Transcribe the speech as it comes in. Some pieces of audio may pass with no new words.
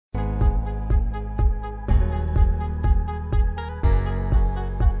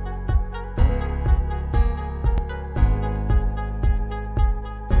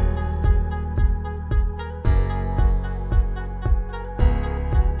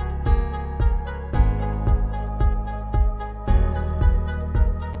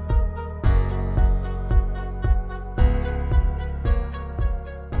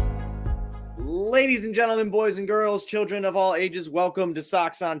Ladies and gentlemen, boys and girls, children of all ages, welcome to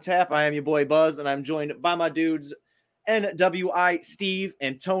Sox on Tap. I am your boy Buzz, and I'm joined by my dudes NWI, Steve,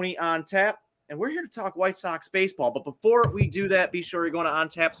 and Tony on Tap. And we're here to talk White Sox baseball. But before we do that, be sure you're going to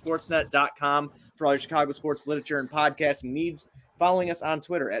ontapsportsnet.com for all your Chicago sports literature and podcasting needs. Following us on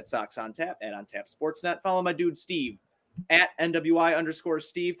Twitter at Sox on Tap, at OnTapSportsNet. Follow my dude Steve at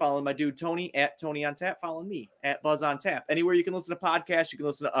NWI_Steve. Follow my dude Tony at Tony on Tap. Follow me at Buzz on Tap. Anywhere you can listen to podcasts, you can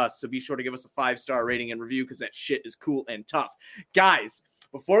listen to us. So be sure to give us a 5-star rating and review because that shit is cool and tough. Guys,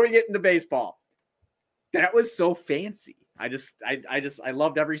 before we get into baseball, that was so fancy. I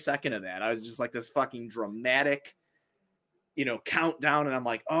loved every second of that. I was just like this fucking dramatic, countdown. And I'm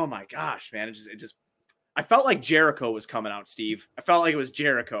like, oh my gosh, man. I felt like Jericho was coming out, Steve. I felt like it was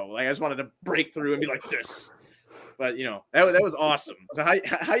Jericho. Like I just wanted to break through and be like this. But that was awesome. So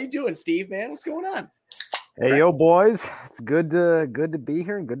how you doing, Steve? Man, what's going on? Hey, yo, boys! It's good to be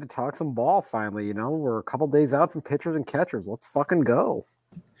here and good to talk some ball. Finally, we're a couple days out from pitchers and catchers. Let's fucking go!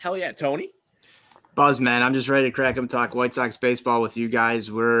 Hell yeah, Tony. Buzz, man, I'm just ready to crack 'em, talk White Sox baseball with you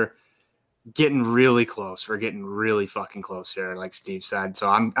guys. We're getting really close. We're getting really fucking close here, like Steve said. So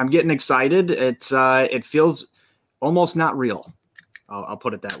I'm getting excited. It feels almost not real. I'll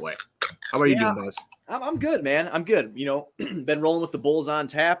put it that way. How are you doing, Buzz? I'm good, man. I'm good. Been rolling with the Bulls on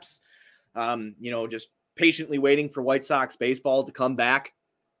taps. Just patiently waiting for White Sox baseball to come back.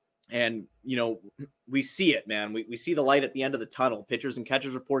 And, we see it, man. We see the light at the end of the tunnel. Pitchers and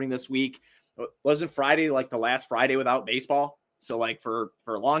catchers reporting this week. Wasn't Friday like the last Friday without baseball? So like for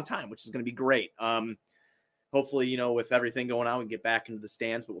a long time, which is going to be great. Hopefully, with everything going on, we can get back into the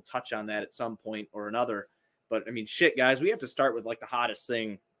stands, but we'll touch on that at some point or another. But I mean, shit, guys, we have to start with like the hottest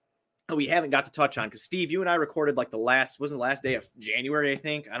thing we haven't got to touch on, because Steve, you and I recorded like the last day of January, I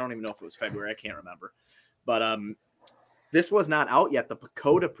think. I don't even know if it was February. I can't remember. But this was not out yet, the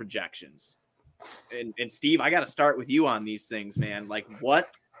PECOTA projections. And Steve, I got to start with you on these things, man. Like what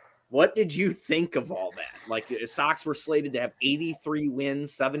did you think of all that? Like the Sox were slated to have 83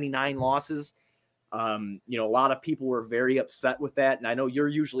 wins, 79 losses. A lot of people were very upset with that. And I know you're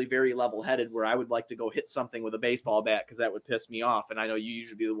usually very level-headed, where I would like to go hit something with a baseball bat because that would piss me off. And I know you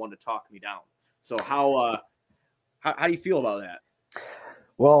usually be the one to talk me down. So how do you feel about that?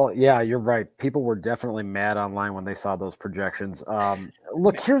 Well, yeah, you're right. People were definitely mad online when they saw those projections.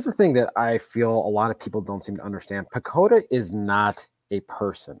 Look, here's the thing that I feel a lot of people don't seem to understand. PECOTA is not a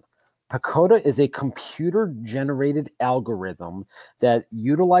person. PECOTA is a computer-generated algorithm that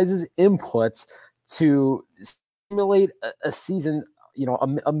utilizes inputs to simulate a season,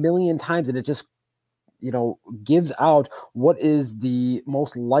 a million times, and it just, gives out what is the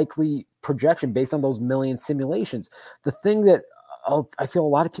most likely projection based on those million simulations. The thing that I feel a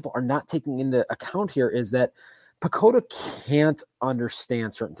lot of people are not taking into account here is that PECOTA can't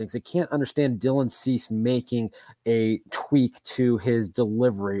understand certain things. It can't understand Dylan Cease making a tweak to his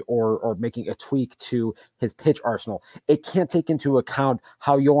delivery or making a tweak to his pitch arsenal. It can't take into account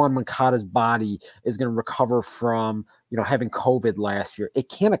how Yoan Moncada's body is going to recover from, having COVID last year. It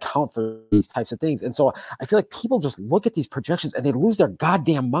can't account for these types of things. And so I feel like people just look at these projections and they lose their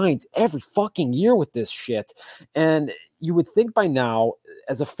goddamn minds every fucking year with this shit. And you would think by now,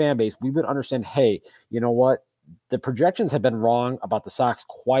 as a fan base, we would understand, hey, you know what? The projections have been wrong about the Sox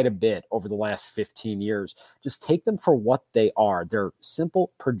quite a bit over the last 15 years. Just take them for what they are. They're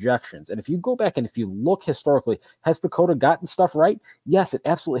simple projections. And if you go back and if you look historically, has PECOTA gotten stuff right? Yes, it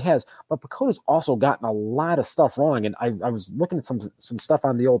absolutely has. But PECOTA's also gotten a lot of stuff wrong. And I was looking at some stuff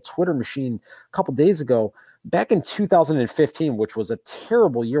on the old Twitter machine a couple days ago. Back in 2015, which was a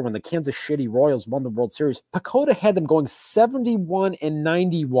terrible year when the Kansas City Royals won the World Series, PECOTA had them going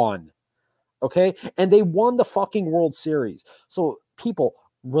 71-91. Okay. And they won the fucking World Series. So people,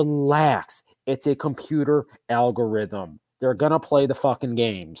 relax. It's a computer algorithm. They're going to play the fucking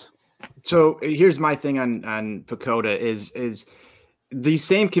games. So here's my thing on PECOTA is these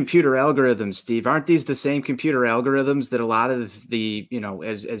same computer algorithms, Steve, aren't these the same computer algorithms that a lot of the,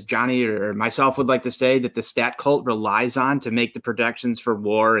 as Johnny or myself would like to say, that the stat cult relies on to make the projections for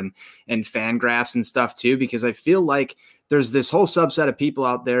WAR and fan graphs and stuff too? Because I feel like there's this whole subset of people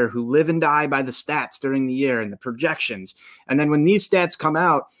out there who live and die by the stats during the year and the projections. And then when these stats come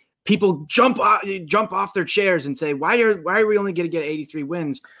out, people jump off their chairs and say, why are we only going to get 83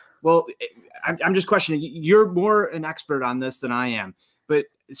 wins? Well, I'm just questioning. You're more an expert on this than I am, but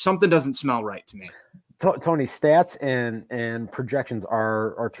something doesn't smell right to me. Tony, stats and projections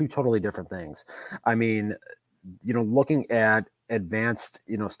are two totally different things. I mean, looking at advanced,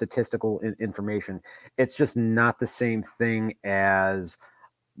 statistical information, it's just not the same thing as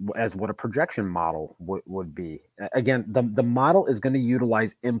as what a projection model would be. Again, the model is going to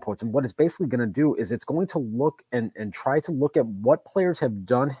utilize inputs, and what it's basically going to do is it's going to look and try to look at what players have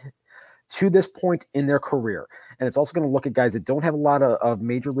done to this point in their career. And it's also going to look at guys that don't have a lot of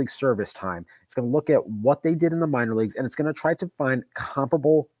major league service time. It's going to look at what they did in the minor leagues, and it's going to try to find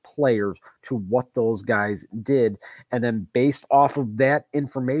comparable players to what those guys did. And then based off of that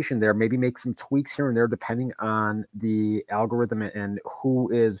information there, maybe make some tweaks here and there, depending on the algorithm and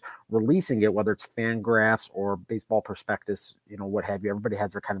who is releasing it, whether it's Fangraphs or Baseball Prospectus, what have you. Everybody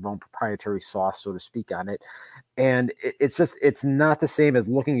has their kind of own proprietary sauce, so to speak, on it. And it's not the same as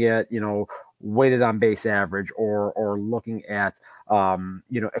looking at, weighted on base average or looking at,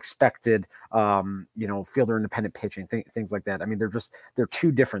 expected, fielder independent pitching, things like that. I mean, they're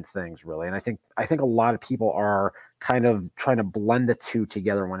two different things, really. And I think a lot of people are kind of trying to blend the two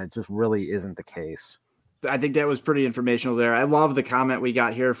together when it just really isn't the case. I think that was pretty informational there. I love the comment we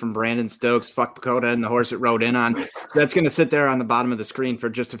got here from Brandon Stokes, fuck PECOTA and the horse it rode in on. So that's going to sit there on the bottom of the screen for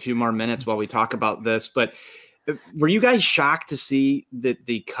just a few more minutes while we talk about this. But were you guys shocked to see that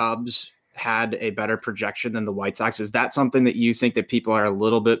the Cubs had a better projection than the White Sox? Is that something that you think that people are a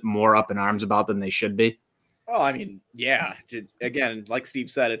little bit more up in arms about than they should be? Oh, I mean, yeah. Again, like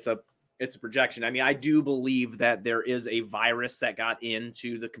Steve said, it's a projection. I mean, I do believe that there is a virus that got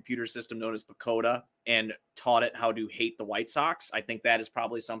into the computer system known as PECOTA and taught it how to hate the White Sox. I think that is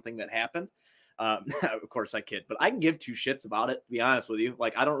probably something that happened. Of course I kid, but I can give two shits about it, to be honest with you.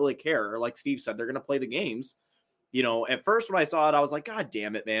 Like, I don't really care. Or like Steve said, they're going to play the games. At first when I saw it, I was like, God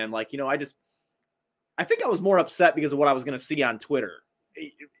damn it, man. Like, I think I was more upset because of what I was going to see on Twitter.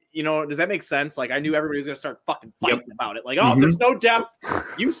 Does that make sense? Like, I knew everybody was going to start fucking fighting about it. Like, there's no depth.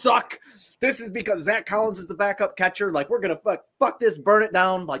 You suck. This is because Zach Collins is the backup catcher. Like, we're going to fuck this, burn it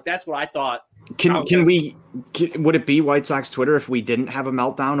down. Like, that's what I thought. Would it be White Sox Twitter if we didn't have a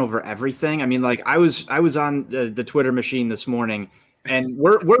meltdown over everything? I mean, like, I was on the Twitter machine this morning, and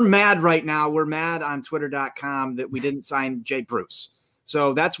we're mad right now. We're mad on twitter.com that we didn't sign Jay Bruce.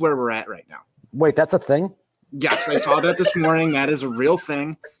 So that's where we're at right now. Wait, that's a thing? Yes, I saw that this morning. That is a real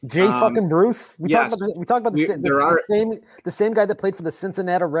thing. Jay fucking Bruce. We yes. talk about the same guy that played for the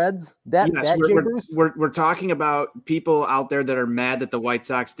Cincinnati Reds. That Jay Bruce. We're talking about people out there that are mad that the White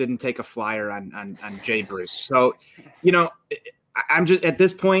Sox didn't take a flyer on Jay Bruce. So, I'm just at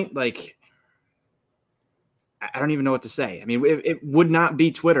this point, like, I don't even know what to say. I mean, it would not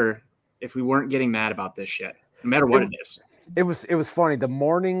be Twitter if we weren't getting mad about this shit, no matter what it is. It was funny. The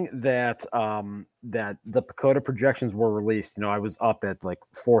morning that that the PECOTA projections were released, I was up at like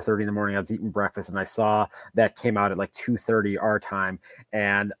 4:30 in the morning. I was eating breakfast, and I saw that came out at like 2:30 our time.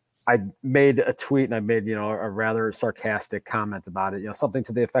 And I made a tweet, and I made a rather sarcastic comment about it. Something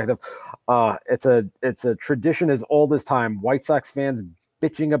to the effect of, "It's a tradition as old as time. White Sox fans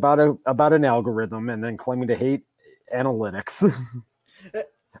bitching about an algorithm and then claiming to hate analytics.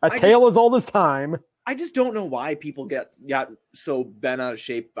 A tale as old as time." I just don't know why people got so bent out of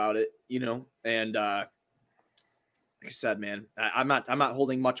shape about it, and like I said, man, I'm not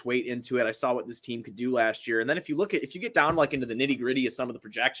holding much weight into it. I saw what this team could do last year. And then if you get down like into the nitty gritty of some of the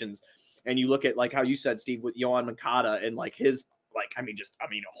projections and you look at like how you said, Steve, with Yoan Moncada and like his, like,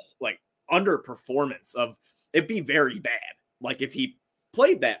 like underperformance of it'd be very bad. Like if he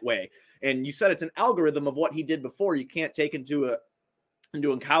played that way, and you said it's an algorithm of what he did before, you can't take into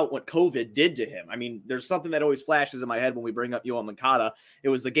account what COVID did to him. I mean, there's something that always flashes in my head when we bring up Yoan Moncada. It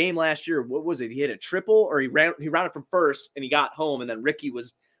was the game last year. What was it? He hit a triple, or he rounded from first and he got home, and then Ricky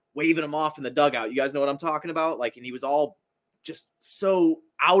was waving him off in the dugout. You guys know what I'm talking about? Like, and he was all just so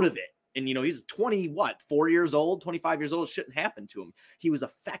out of it. And, he's 4 years old, 25 years old. It shouldn't happen to him. He was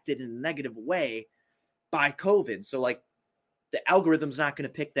affected in a negative way by COVID. So like the algorithm's not going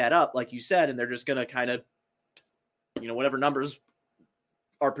to pick that up, like you said, and they're just going to kind of, whatever numbers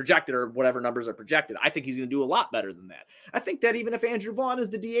are projected or whatever numbers are projected. I think he's going to do a lot better than that. I think that even if Andrew Vaughn is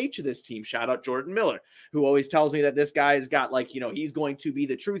the DH of this team, shout out Jordan Miller, who always tells me that this guy's got like, he's going to be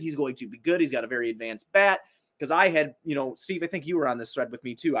the truth. He's going to be good. He's got a very advanced bat. Because I had, Steve, I think you were on this thread with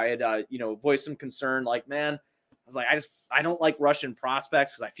me too. I had, voiced some concern, like, man, I was like, I don't like Russian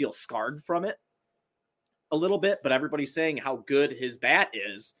prospects because I feel scarred from it a little bit, but everybody's saying how good his bat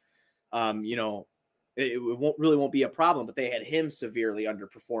is. It won't be a problem, but they had him severely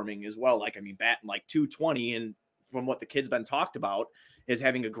underperforming as well. Like, batting like 220, and from what the kid's been talked about is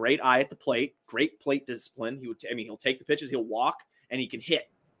having a great eye at the plate, great plate discipline. He'll take the pitches, he'll walk, and he can hit.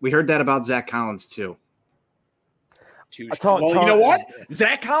 We heard that about Zach Collins too. You know what?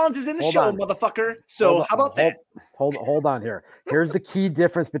 Zach Collins is in the show, motherfucker. So how about that? Hold on here. Here's the key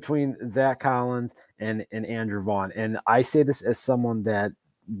difference between Zach Collins and Andrew Vaughn. And I say this as someone that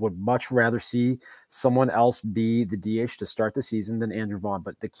would much rather see someone else be the DH to start the season than Andrew Vaughn.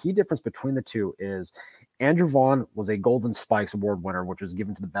 But the key difference between the two is Andrew Vaughn was a Golden Spikes Award winner, which was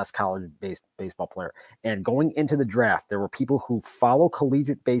given to the best college baseball player. And going into the draft, there were people who follow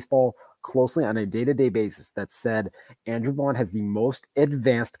collegiate baseball closely on a day-to-day basis that said Andrew Vaughn has the most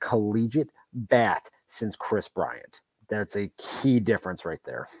advanced collegiate bat since Chris Bryant. That's a key difference right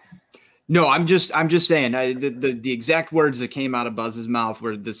there. No, I'm just saying the exact words that came out of Buzz's mouth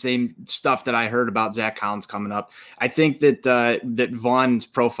were the same stuff that I heard about Zach Collins coming up. I think that that Vaughn's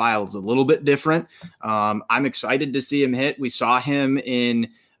profile is a little bit different. I'm excited to see him hit. We saw him in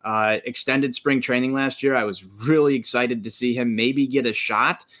extended spring training last year. I was really excited to see him maybe get a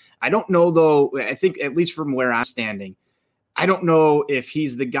shot. I don't know, though. I think at least from where I'm standing, I don't know if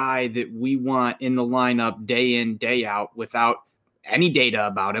he's the guy that we want in the lineup day in, day out without any data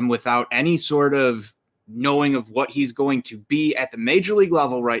about him, without any sort of knowing of what he's going to be at the major league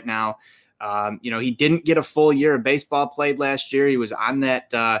level right now. He didn't get a full year of baseball played last year. He was on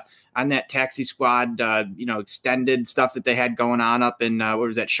that taxi squad, extended stuff that they had going on up in,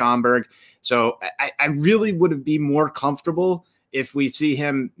 Schaumburg. So I really would be more comfortable if we see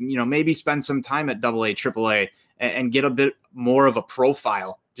him, maybe spend some time at AA, AAA and get a bit more of a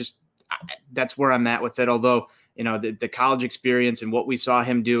profile. That's where I'm at with it. Although, the college experience and what we saw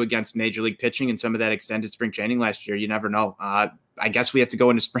him do against major league pitching and some of that extended spring training last year, you never know. I guess we have to go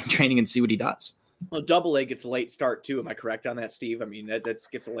into spring training and see what he does. Well, AA gets a late start too. Am I correct on that, Steve? I mean, that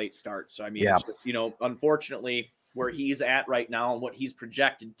gets a late start. So, I mean, yeah. It's just, unfortunately, where he's at right now and what he's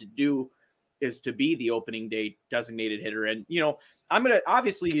projected to do is to be the opening day designated hitter. And, I'm going to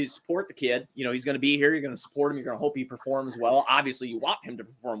obviously support the kid. He's going to be here. You're going to support him. You're going to hope he performs well. Obviously, you want him to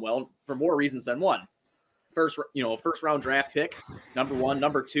perform well for more reasons than one. First round draft pick, number one.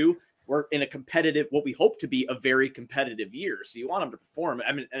 Number two, we're in a competitive, what we hope to be a very competitive year. So you want him to perform.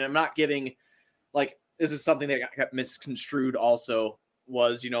 I mean, and I'm not giving, this is something that got misconstrued also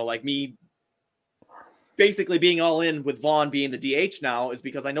was, me basically being all in with Vaughn being the DH now is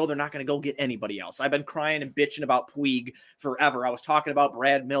because I know they're not going to go get anybody else. I've been crying and bitching about Puig forever. I was talking about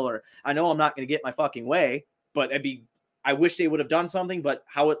Brad Miller. I know I'm not going to get my fucking way, but I wish they would have done something, but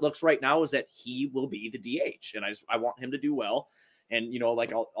how it looks right now is that he will be the DH. And I want him to do well. And,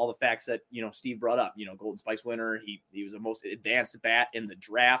 all the facts that, Steve brought up, Golden Spikes winner, he was the most advanced bat in the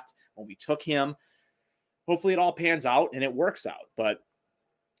draft when we took him. Hopefully it all pans out and it works out. But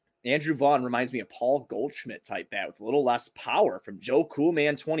Andrew Vaughn reminds me of Paul Goldschmidt type bat with a little less power from Joe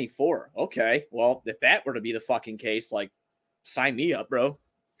Coolman 24. Okay. Well, if that were to be the fucking case, sign me up, bro.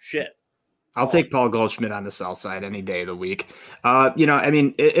 Shit. I'll take Paul Goldschmidt on the south side any day of the week.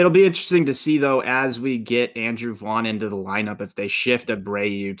 It'll be interesting to see, though, as we get Andrew Vaughn into the lineup, if they shift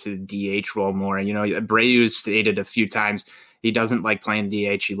Abreu to the DH role more. Abreu has stated a few times he doesn't like playing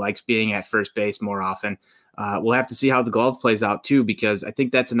DH. He likes being at first base more often. We'll have to see how the glove plays out, too, because I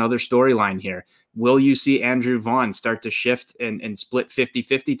think that's another storyline here. Will you see Andrew Vaughn start to shift and split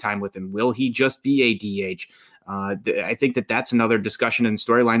 50-50 time with him? Will he just be a DH? I think that's another discussion and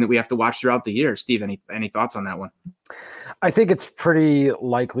storyline that we have to watch throughout the year. Steve, any thoughts on that one? I think it's pretty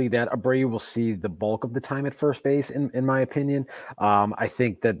likely that Abreu will see the bulk of the time at first base, in my opinion. I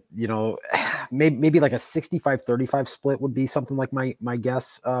think that, maybe like a 65-35 split would be something like my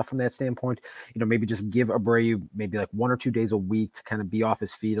guess from that standpoint. Maybe just give Abreu maybe like 1 or 2 days a week to kind of be off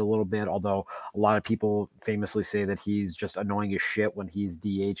his feet a little bit, although a lot of people famously say that he's just annoying as shit when he's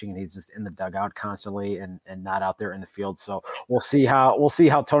DHing and he's just in the dugout constantly and not out there in the field. So we'll see how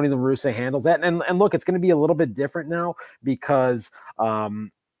Tony La Russa handles that. And look, it's going to be a little bit different now because Abreu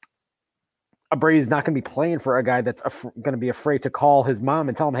is not going to be playing for a guy that's going to be afraid to call his mom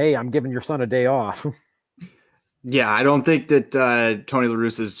and tell him, hey, I'm giving your son a day off. Yeah, I don't think that Tony La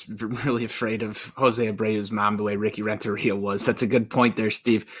Russa is really afraid of Jose Abreu's mom the way Ricky Renteria was. That's a good point there,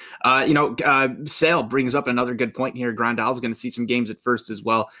 Steve. Sale brings up another good point here. Grandal's going to see some games at first as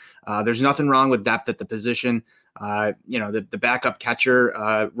well. There's nothing wrong with depth at the position. The backup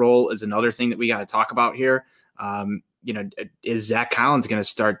catcher role is another thing that we got to talk about here. Is Zach Collins going to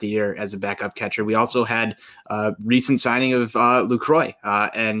start the year as a backup catcher? We also had a recent signing of Lucroy,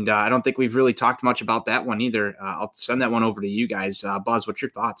 and I don't think we've really talked much about that one either. I'll send that one over to you guys. Buzz, what's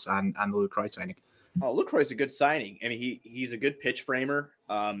your thoughts on the Lucroy signing? Oh, Lucroy's a good signing. I mean, he's a good pitch framer.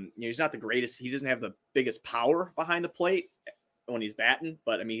 He's not the greatest. He doesn't have the biggest power behind the plate when he's batting,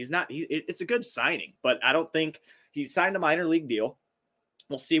 but I mean, it's a good signing, but I don't think he signed a minor league deal.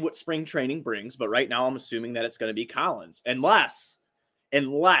 We'll see what spring training brings, but right now I'm assuming that it's going to be Collins, unless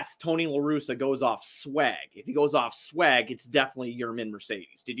Tony La Russa goes off swag. If he goes off swag, it's definitely Yermin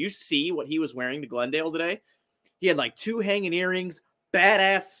Mercedes. Did you see what he was wearing to Glendale today? He had like 2 hanging earrings,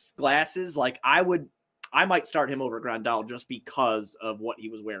 badass glasses, like I might start him over Grandal just because of what he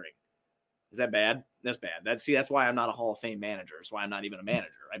was wearing. Is that bad? That's bad. That's why I'm not a Hall of Fame manager. That's why I'm not even a manager.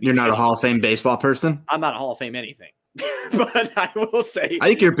 You're not a Hall of Fame baseball person? I'm not a Hall of Fame anything. But I will say, I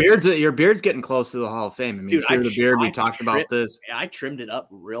think your beard's getting close to the Hall of Fame. I mean, dude, the beard, we talked about this. Yeah, I trimmed it up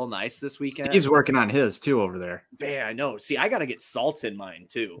real nice this weekend. Steve's working on his too over there. Man, I know. See, I got to get salt in mine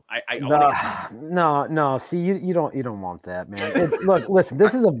too. No. See, you don't want that, man. Look, listen.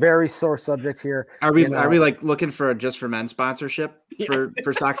 This is a very sore subject here. Are we like looking for a Just for Men sponsorship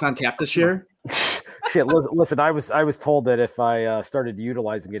for Sox on Tap this year? Shit, listen. I was told that if I started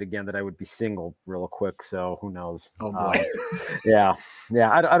utilizing it again, that I would be single real quick. So who knows? Oh boy. Yeah.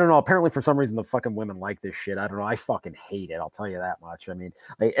 I don't know. Apparently, for some reason, the fucking women like this shit. I don't know. I fucking hate it. I'll tell you that much. I mean,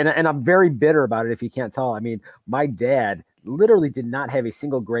 and I'm very bitter about it. If you can't tell, I mean, my dad literally did not have a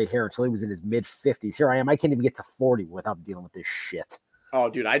single gray hair until he was in his mid-50s. Here I am. I can't even get to 40 without dealing with this shit. Oh,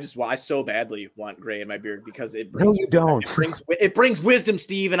 dude, I so badly want gray in my beard because it brings. No, you don't. It brings wisdom,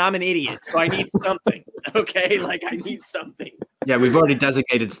 Steve, and I'm an idiot, so I need something. Okay, like I need something. Yeah, we've already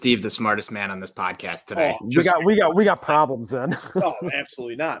designated Steve the smartest man on this podcast today. Oh, we got problems then. Oh,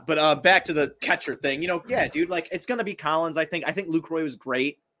 absolutely not. But back to the catcher thing. Yeah, dude, like it's gonna be Collins. I think Lucroy was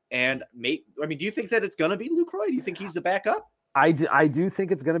great, and do you think that it's gonna be Lucroy? Do you think he's the backup? I do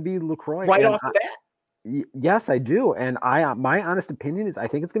think it's gonna be Lucroy right off the bat. Yes, I do. And my honest opinion is I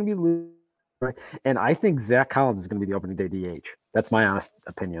think it's going to be Lucroy, and I think Zach Collins is going to be the opening day DH. That's my honest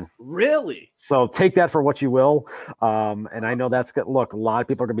opinion. Really? So take that for what you will. And I know that's good. Look, a lot of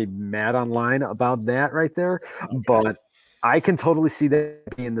people are going to be mad online about that right there, but I can totally see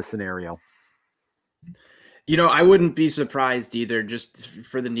that being the scenario. I wouldn't be surprised either, just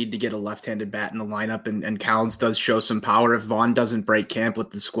for the need to get a left-handed bat in the lineup, and Collins does show some power. If Vaughn doesn't break camp with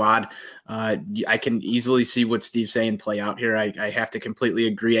the squad, I can easily see what Steve's saying play out here. I have to completely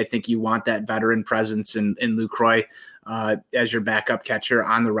agree. I think you want that veteran presence in Lucroy as your backup catcher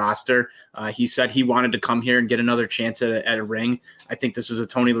on the roster. He said he wanted to come here and get another chance at a ring. I think this is a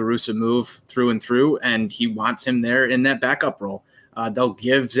Tony La Russa move through and through, and he wants him there in that backup role. They'll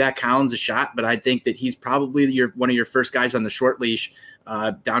give Zach Collins a shot, but I think that he's probably one of your first guys on the short leash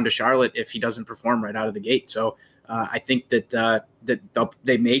down to Charlotte if he doesn't perform right out of the gate. So I think that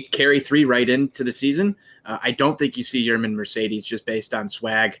they may carry 3 right into the season. I don't think you see Yerman Mercedes just based on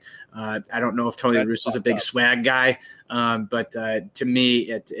swag. I don't know if Tony La Russa is a big swag guy, but to me,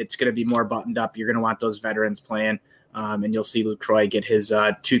 it's going to be more buttoned up. You're going to want those veterans playing, and you'll see Lucroy get his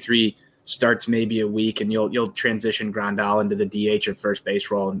 2-3 starts maybe a week, and you'll transition Grandal into the DH or first base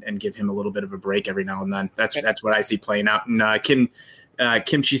role and give him a little bit of a break every now and then. That's what I see playing out. And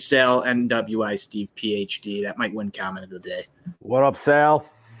Kimchi Sale, NWI Steve PhD, that might win comment of the day. What up, Sal?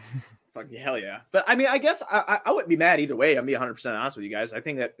 Fucking hell yeah. But I mean, I guess I wouldn't be mad either way. I'm being 100% honest with you guys. I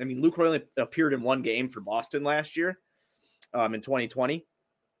think that, Lucroy only appeared in one game for Boston last year in 2020.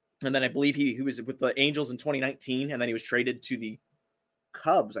 And then I believe he was with the Angels in 2019, and then he was traded to the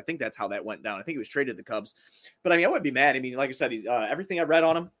Cubs. I think that's how that went down. I think he was traded to the Cubs. But I wouldn't be mad. Like I said, he's everything I read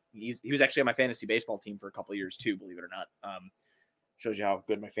on him. He was actually on my fantasy baseball team for a couple of years too, believe it or not. Shows you how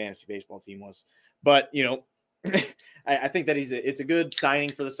good my fantasy baseball team was. But I think that it's a good signing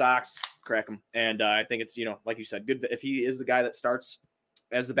for the Sox. Crack him. And I think it's, like you said, good if he is the guy that starts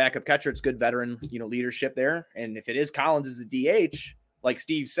as the backup catcher. It's good veteran, leadership there. And if it is Collins as the DH, like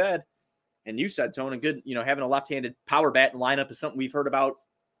Steve said, and you said, Tone, and good, having a left-handed power bat in the lineup is something we've heard about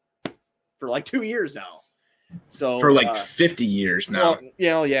for like 2 years now. So for like 50 years now.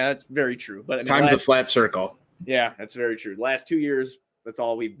 Well, yeah, that's very true. But time's a flat circle. Yeah, that's very true. The last 2 years, that's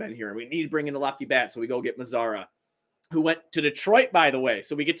all we've been hearing. We need to bring in a lefty bat, so we go get Mazzara, who went to Detroit, by the way.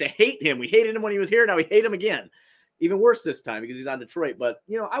 So we get to hate him. We hated him when he was here. Now we hate him again. Even worse this time because he's on Detroit. But,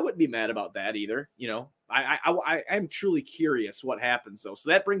 I wouldn't be mad about that either. I'm truly curious what happens, though. So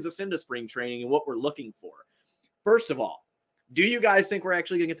that brings us into spring training and what we're looking for. First of all, do you guys think we're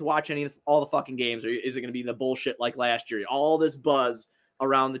actually going to get to watch all the fucking games, or is it going to be the bullshit like last year? All this buzz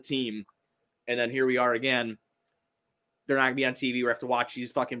around the team, and then here we are again. They're not going to be on TV. We have to watch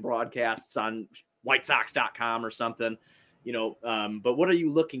these fucking broadcasts on WhiteSox.com or something, But what are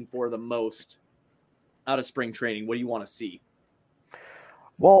you looking for the most out of spring training? What do you want to see?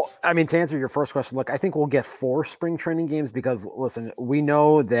 Well, to answer your first question, look, I think we'll get 4 spring training games because, listen, we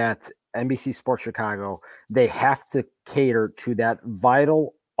know that NBC Sports Chicago, they have to cater to that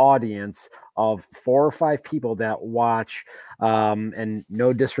vital audience of 4 or 5 people that watch, and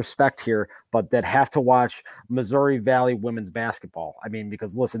no disrespect here, but that have to watch Missouri Valley women's basketball.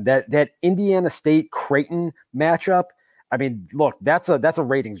 Because, listen, that Indiana State Creighton matchup, I mean, look, that's a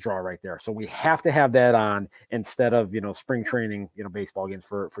ratings draw right there. So we have to have that on instead of, spring training, baseball games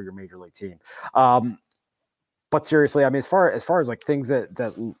for your major league team. But seriously, I mean, as far as like things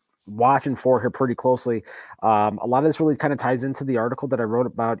that watching for here pretty closely, a lot of this really kind of ties into the article that I wrote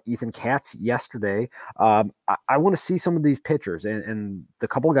about Ethan Katz yesterday. I want to see some of these pitchers and the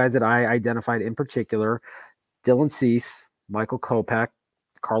couple of guys that I identified in particular: Dylan Cease, Michael Kopech,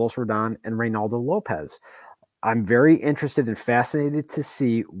 Carlos Rodon, and Reynaldo Lopez. I'm very interested and fascinated to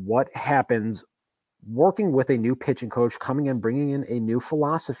see what happens working with a new pitching coach, coming in, bringing in a new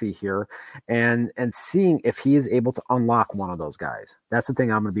philosophy here, and seeing if he is able to unlock one of those guys. That's the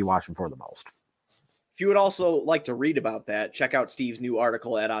thing I'm going to be watching for the most. If you would also like to read about that, check out Steve's new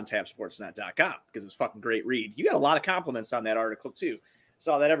article at ontapsportsnet.com because it was a fucking great read. You got a lot of compliments on that article too.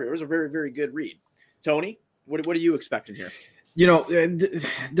 Saw that everywhere. It was a very, very good read. Tony, what are you expecting here?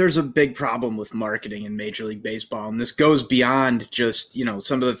 There's a big problem with marketing in Major League Baseball, and this goes beyond just,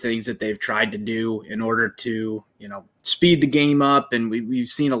 some of the things that they've tried to do in order to, speed the game up. And we've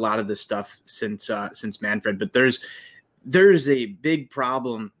seen a lot of this stuff since Manfred, but there's a big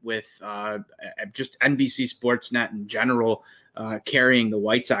problem with just NBC Sportsnet in general carrying the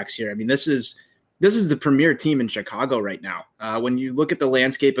White Sox here. I mean, this is the premier team in Chicago right now. When you look at the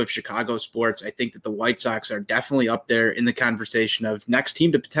landscape of Chicago sports, I think that the White Sox are definitely up there in the conversation of next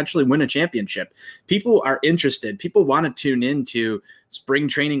team to potentially win a championship. People are interested. People want to tune into spring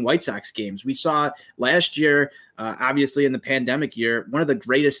training White Sox games. We saw last year, obviously in the pandemic year, one of the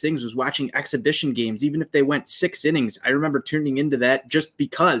greatest things was watching exhibition games, even if they went 6 innings. I remember tuning into that just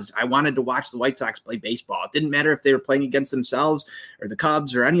because I wanted to watch the White Sox play baseball. It didn't matter if they were playing against themselves or the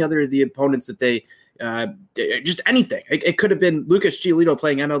Cubs or any other of the opponents that they just anything. It could have been Lucas Giolito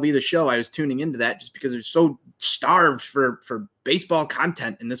playing MLB The Show. I was tuning into that just because they're so starved for baseball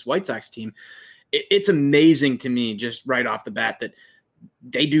content in this White Sox team. It's amazing to me just right off the bat that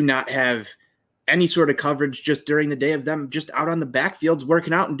they do not have any sort of coverage just during the day of them just out on the backfields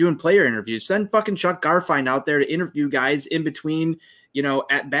working out and doing player interviews. Send fucking Chuck Garfien out there to interview guys in between,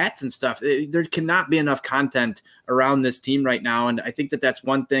 at bats and stuff. There cannot be enough content around this team right now. And I think that that's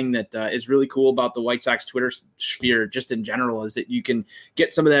one thing that is really cool about the White Sox Twitter sphere just in general is that you can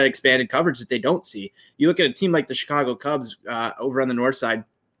get some of that expanded coverage that they don't see. You look at a team like the Chicago Cubs over on the north side.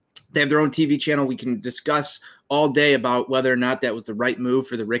 They have their own TV channel. We can discuss all day about whether or not that was the right move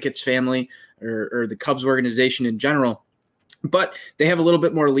for the Ricketts family or the Cubs organization in general. But they have a little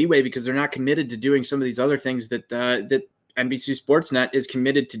bit more leeway because they're not committed to doing some of these other things that NBC Sportsnet is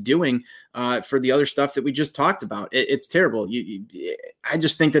committed to doing for the other stuff that we just talked about. It's terrible. I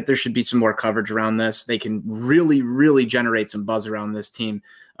just think that there should be some more coverage around this. They can really, really generate some buzz around this team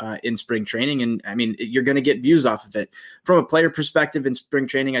in spring training. And I mean, you're going to get views off of it. From a player perspective in spring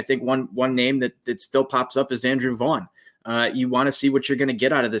training, I think one name that still pops up is Andrew Vaughn. You want to see what you're going to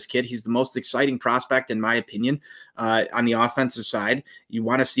get out of this kid. He's the most exciting prospect, in my opinion, on the offensive side. You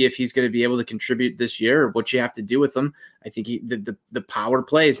want to see if he's going to be able to contribute this year or what you have to do with him. I think the power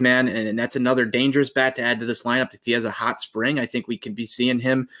plays, man, and that's another dangerous bat to add to this lineup. If he has a hot spring, I think we could be seeing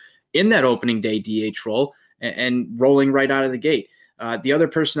him in that opening day DH role and rolling right out of the gate. The other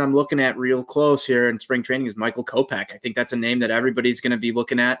person I'm looking at real close here in spring training is Michael Kopech. I think that's a name that everybody's going to be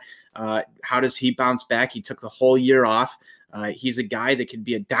looking at. How does he bounce back? He took the whole year off. He's a guy that could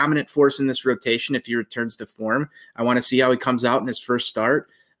be a dominant force in this rotation if he returns to form. I want to see how he comes out in his first start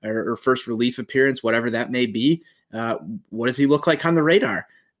or first relief appearance, whatever that may be. What does he look like on the radar?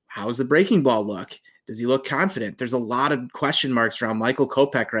 How does the breaking ball look? Does he look confident? There's a lot of question marks around Michael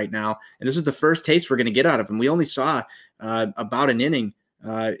Kopech right now, and this is the first taste we're going to get out of him. We only saw about an inning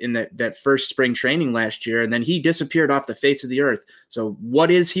in that first spring training last year, and then he disappeared off the face of the earth. So what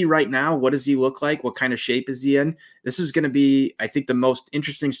is he right now? What does he look like? What kind of shape is he in? This is going to be, I think, the most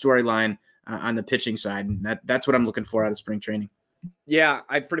interesting storyline on the pitching side, and that's what I'm looking for out of spring training. Yeah,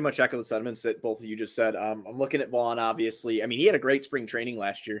 I pretty much echo the sentiments that both of you just said. I'm looking at Vaughn, obviously. I mean, he had a great spring training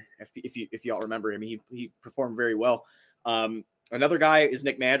last year, if y'all remember. I mean, he performed very well. Another guy is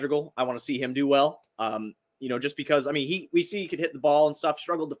Nick Madrigal. I want to see him do well. Just because, I mean, we see he could hit the ball and stuff,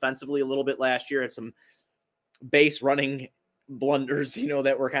 struggled defensively a little bit last year, had some base running blunders,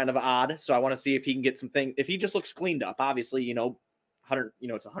 that were kind of odd. So I want to see if he can get something, if he just looks cleaned up, obviously, 100,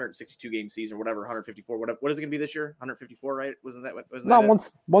 it's a 162 game season, whatever, 154. What is it going to be this year? 154, right? Wasn't that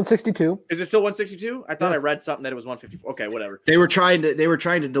 162? Is it still 162? I thought I read something that it was 154. Okay, whatever. They were trying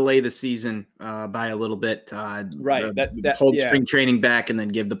to delay the season by a little bit. Right. Hold spring training back and then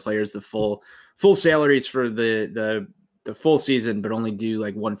give the players the full salaries for the full season, but only do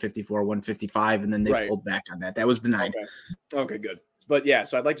like 154, 155, and then they pulled back on that. That was denied. Okay, good. But yeah,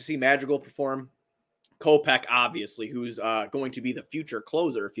 so I'd like to see Madrigal perform. Kopech, obviously, who's going to be the future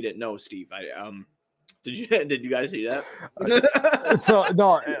closer. If you didn't know, Steve, did you guys see that? So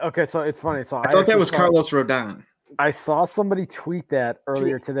no, okay. So it's funny. So I thought that was Carlos Rodon. I saw somebody tweet that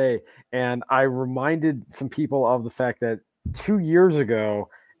earlier today, and I reminded some people of the fact that 2 years ago,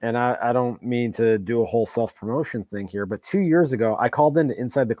 and I don't mean to do a whole self-promotion thing here, but 2 years ago, I called into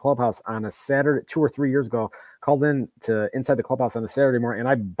Inside the Clubhouse on a Saturday, 2 or 3 years ago, called in to Inside the Clubhouse on a Saturday morning, and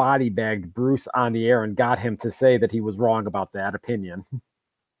I body bagged Bruce on the air and got him to say that he was wrong about that opinion.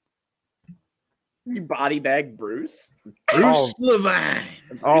 You body bagged Bruce? Bruce Levine.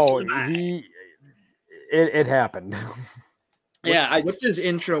 It happened. What's his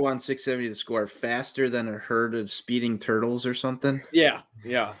intro on 670 The Score? Faster than a herd of speeding turtles or something? Yeah,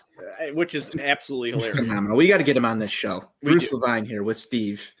 which is absolutely hilarious. Phenomenal. We got to get him on this show. Bruce Levine here with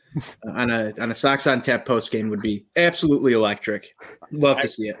Steve on a Sox on Tap post game would be absolutely electric. Love to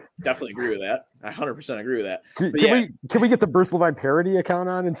see it. Definitely agree with that. I 100% agree with that. Can we get the Bruce Levine parody account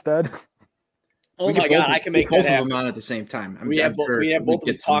on instead? Oh my God, I can make both that of them on at the same time. We have both of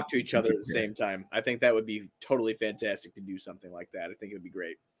them talk to each other at the same time. I think that would be totally fantastic to do something like that. I think it would be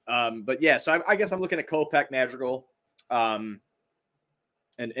great. But yeah, so I guess I'm looking at Kopech, Madrigal, and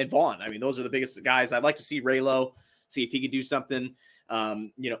Vaughn. I mean, those are the biggest guys. I'd like to see Raylo, see if he could do something.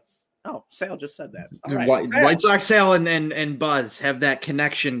 Oh, Sale just said that. All right. White Sox Sale and Buzz have that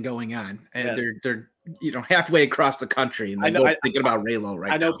connection going on, and they're halfway across the country, and they're thinking about Raylo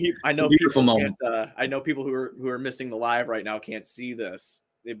right now. I know beautiful moment. I know people who are missing the live right now can't see this,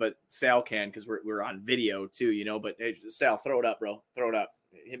 but Sal can because we're on video too, But hey, Sal, throw it up, bro. Throw it up.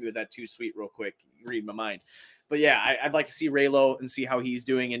 Hit me with that too sweet real quick. You read my mind. But yeah, I'd like to see Raylo and see how he's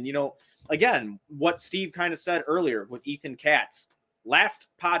doing. And again, what Steve kind of said earlier with Ethan Katz. Last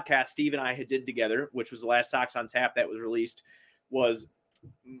podcast Steve and I did together, which was the last Sox on Tap that was released, was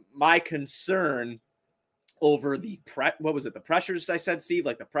my concern over the pressures, I said, Steve,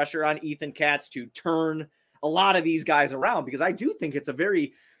 like the pressure on Ethan Katz to turn a lot of these guys around, because I do think it's a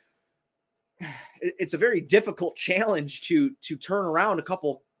very difficult challenge to turn around a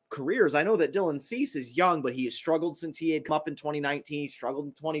couple careers. I know that Dylan Cease is young, but he has struggled since he had come up in 2019. He struggled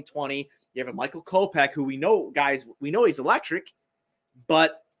in 2020. You have a Michael Kopech, who we know he's electric,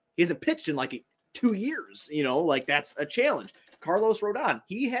 but he hasn't pitched in like 2 years, like that's a challenge. Carlos Rodon,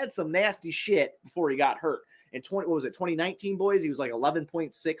 he had some nasty shit before he got hurt. In 2019, boys? He was like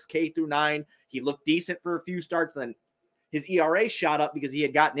 11.6 K through 9. He looked decent for a few starts, then his ERA shot up because he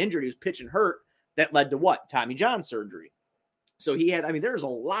had gotten injured. He was pitching hurt. That led to what? Tommy John surgery. So there's a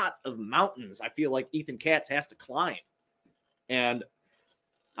lot of mountains I feel like Ethan Katz has to climb. And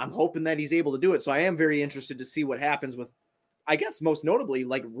I'm hoping that he's able to do it. So I am very interested to see what happens with, I guess, most notably,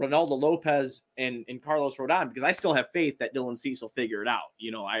 like Ronaldo Lopez and Carlos Rodon, because I still have faith that Dylan Cease will figure it out.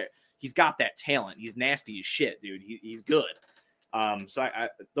 He's got that talent. He's nasty as shit, dude. He's good. So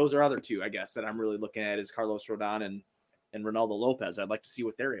those are other two, I guess, that I'm really looking at is Carlos Rodon and Ronaldo Lopez. I'd like to see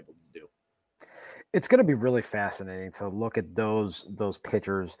what they're able to do. It's going to be really fascinating to look at those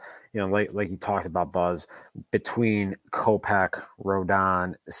pitchers, like you talked about, Buzz, between Kopech,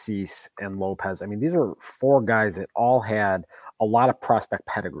 Rodon, Cease, and Lopez. I mean, these are four guys that all had a lot of prospect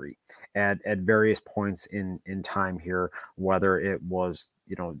pedigree at various points in time here, whether it was,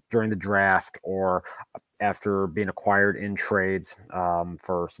 during the draft or after being acquired in trades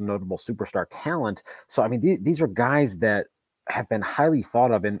for some notable superstar talent. So, I mean, these are guys that have been highly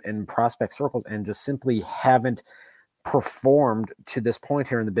thought of in prospect circles and just simply haven't performed to this point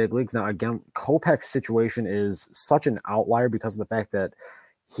here in the big leagues. Now, again, Kopech's situation is such an outlier because of the fact that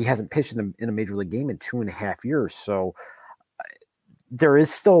he hasn't pitched in a major league game in 2.5 years. So there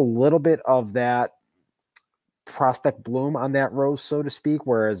is still a little bit of that prospect bloom on that rose, so to speak.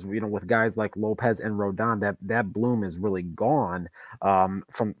 Whereas, with guys like Lopez and Rodon, that bloom is really gone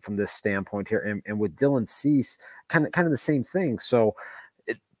from this standpoint here. And with Dylan Cease, kind of the same thing. So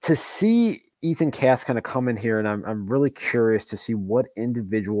to see Ethan Katz kind of come in here, and I'm really curious to see what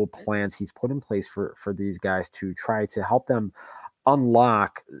individual plans he's put in place for these guys to try to help them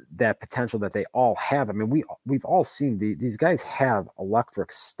unlock that potential that they all have. I mean, we've all seen these guys have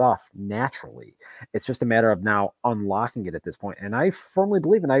electric stuff naturally. It's just a matter of now unlocking it at this point. And I firmly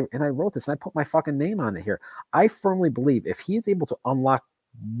believe, and I wrote this and I put my fucking name on it here. I firmly believe if he is able to unlock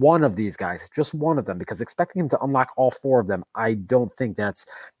one of these guys, just one of them, because expecting him to unlock all four of them, I don't think that's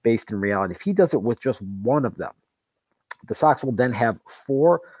based in reality. If he does it with just one of them, the Sox will then have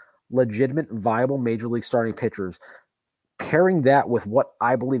four legitimate, viable major league starting pitchers. Pairing that with what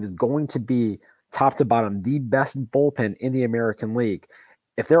I believe is going to be top to bottom the best bullpen in the American League,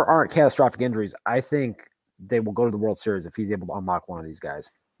 if there aren't catastrophic injuries, I think they will go to the World Series if he's able to unlock one of these guys.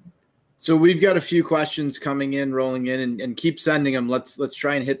 So we've got a few questions coming in, rolling in, and keep sending them. Let's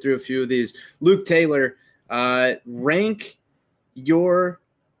try and hit through a few of these. Luke Taylor, rank your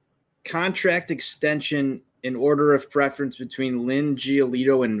contract extension in order of preference between Lynn,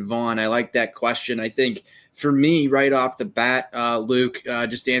 Giolito, and Vaughn. I like that question. I think for me, right off the bat, Luke,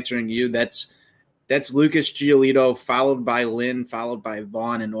 just answering you, that's Lucas Giolito, followed by Lynn, followed by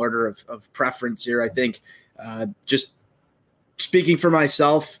Vaughn in order of preference here. I think just speaking for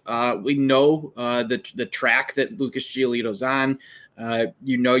myself, we know the track that Lucas Giolito's on.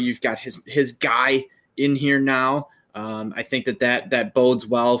 You've got his guy in here now. I think that bodes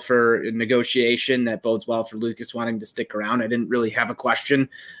well for negotiation. That bodes well for Lucas wanting to stick around. I didn't really have a question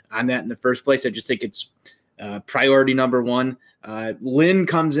on that in the first place. I just think it's priority number one. Lynn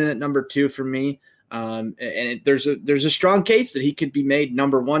comes in at number two for me. There's a strong case that he could be made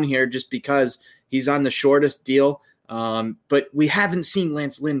number one here just because he's on the shortest deal. But we haven't seen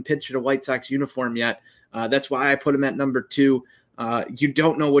Lance Lynn pitch at a White Sox uniform yet. That's why I put him at number two. You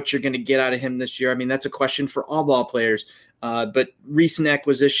don't know what you're going to get out of him this year. I mean, that's a question for all ball players. But recent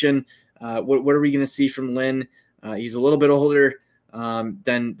acquisition, what are we going to see from Lynn? He's a little bit older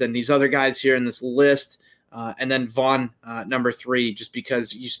than these other guys here in this list. And then Vaughn, number three, just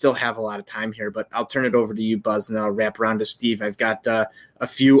because you still have a lot of time here. But I'll turn it over to you, Buzz, and I'll wrap around to Steve. I've got a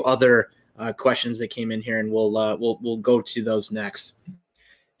few other questions that came in here, and we'll go to those next.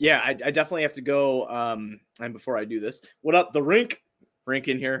 Yeah, I definitely have to go. And before I do this, what up, the rink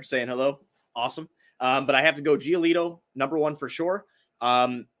in here saying hello. Awesome. But I have to go Giolito, number one for sure.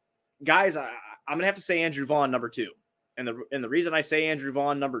 Guys, I'm going to have to say Andrew Vaughn, number two. And the reason I say Andrew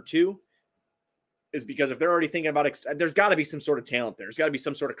Vaughn, number two, is because if they're already thinking about there's got to be some sort of talent there. There's got to be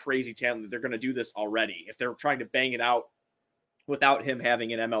some sort of crazy talent that they're going to do this already if they're trying to bang it out without him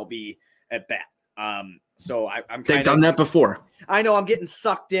having an MLB at bat. So I'm they've done that before. I know I'm getting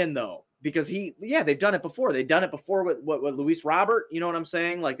sucked in though, because they've done it before. They've done it before with Luis Robert. You know what I'm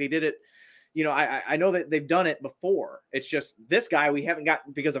saying? Like they did it. You know, I know that they've done it before. It's just this guy we haven't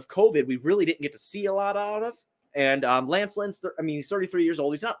got because of COVID. We really didn't get to see a lot out of. And Lance Lynn's, he's 33 years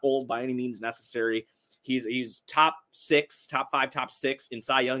old. He's not old by any means necessary. He's top five, top six in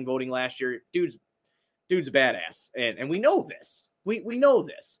Cy Young voting last year. Dude's badass. And we know this. We know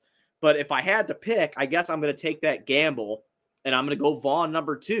this. But if I had to pick, I guess I'm going to take that gamble and I'm going to go Vaughn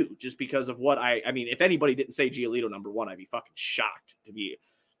number two, just because of what I mean, if anybody didn't say Giolito number one, I'd be fucking shocked, to be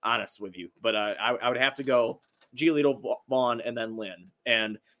honest with you. But I would have to go Giolito, Vaughn, and then Lynn.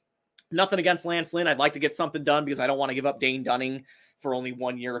 And nothing against Lance Lynn. I'd like to get something done because I don't want to give up Dane Dunning for only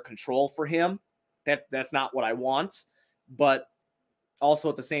 1 year of control for him. That's not what I want. But also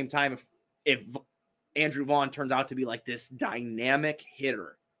at the same time, if Andrew Vaughn turns out to be like this dynamic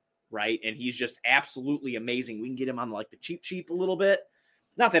hitter, right, and he's just absolutely amazing, we can get him on like the cheap a little bit.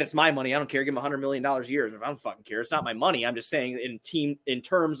 Not that it's my money. I don't care. Give him $100 million a year. I don't fucking care. It's not my money. I'm just saying in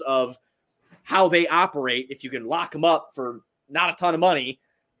terms of how they operate, if you can lock them up for not a ton of money.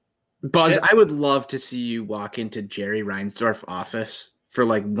 Buzz, I would love to see you walk into Jerry Reinsdorf office for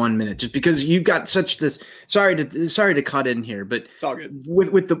like 1 minute, just because you've got such this. Sorry to cut in here, but it's all good.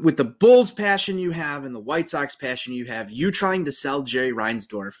 With the Bulls passion you have and the White Sox passion you have, you trying to sell Jerry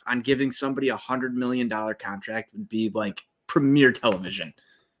Reinsdorf on giving somebody $100 million contract would be like premier television.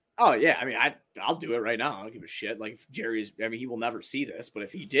 Oh yeah, I mean I'll do it right now. I don't give a shit. Like if Jerry's, he will never see this, but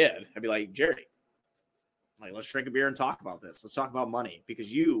if he did, I'd be like, Jerry, like, let's drink a beer and talk about this. Let's talk about money,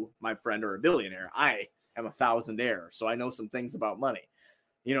 because you, my friend, are a billionaire. I am 1,000-aire, so I know some things about money.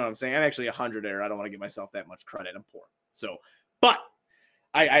 You know what I'm saying? I'm actually 100-aire. I don't want to give myself that much credit. I'm poor. So, but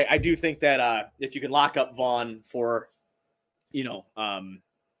I do think that if you can lock up Vaughn for,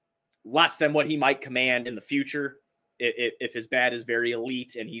 less than what he might command in the future, if his bat is very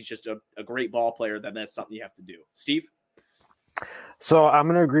elite and he's just a great ball player, then that's something you have to do. Steve? So I'm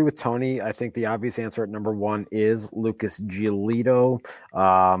going to agree with Tony. I think the obvious answer at number one is Lucas Giolito.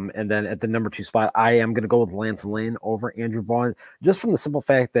 And then at the number two spot, I am going to go with Lance Lynn over Andrew Vaughn, just from the simple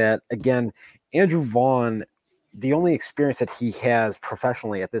fact that, again, Andrew Vaughn, the only experience that he has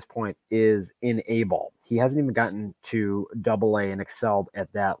professionally at this point is in A-ball. He hasn't even gotten to AA and excelled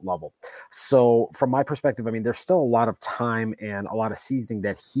at that level. So from my perspective, there's still a lot of time and a lot of seasoning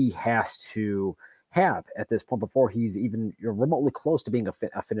that he has to have at this point before he's even remotely close to being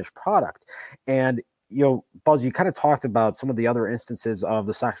a finished product. And, Buzz, you kind of talked about some of the other instances of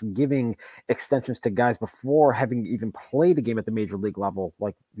the Sox giving extensions to guys before having even played a game at the major league level,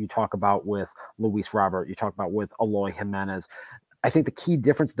 like you talk about with Luis Robert, you talk about with Eloy Jimenez. I think the key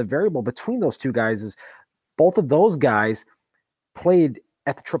difference, the variable between those two guys, is both of those guys played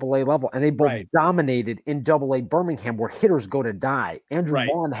at the AAA level, and they both dominated in AA Birmingham, where hitters go to die. Andrew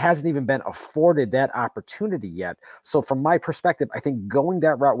Vaughn hasn't even been afforded that opportunity yet. So from my perspective, I think going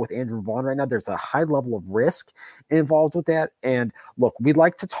that route with Andrew Vaughn right now, there's a high level of risk involved with that. And look, we'd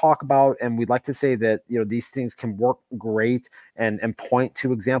like to talk about, and we'd like to say that, these things can work great and point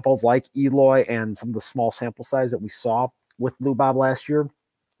to examples like Eloy and some of the small sample size that we saw with Lou Bob last year.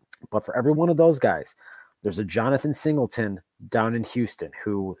 But for every one of those guys, there's a Jonathan Singleton down in Houston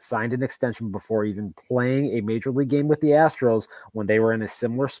who signed an extension before even playing a major league game with the Astros when they were in a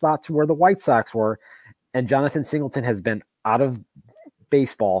similar spot to where the White Sox were. And Jonathan Singleton has been out of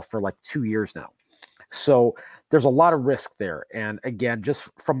baseball for like 2 years now. So there's a lot of risk there. And again, just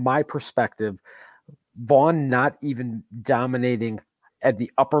from my perspective, Vaughn not even dominating at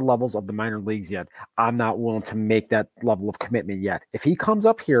the upper levels of the minor leagues yet, I'm not willing to make that level of commitment yet. If he comes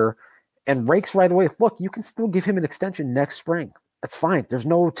up here and rakes right away, look, you can still give him an extension next spring. That's fine. There's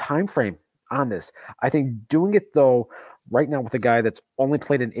no time frame on this. I think doing it, though, right now with a guy that's only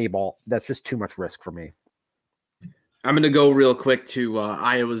played an A-ball, that's just too much risk for me. I'm going to go real quick to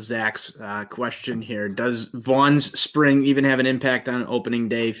Iowa Zach's question here. Does Vaughn's spring even have an impact on opening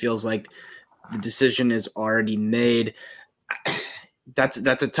day? Feels like the decision is already made. That's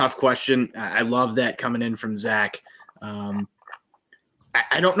a tough question. I love that coming in from Zach.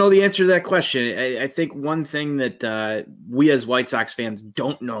 I don't know the answer to that question. I think one thing that we as White Sox fans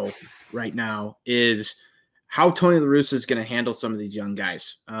don't know right now is how Tony La Russa is going to handle some of these young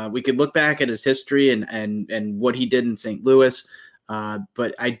guys. We could look back at his history and what he did in St. Louis,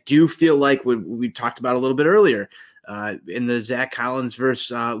 but I do feel like we talked about a little bit earlier in the Zach Collins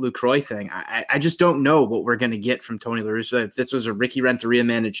versus Lucroy thing. I just don't know what we're going to get from Tony La Russa. If this was a Ricky Renteria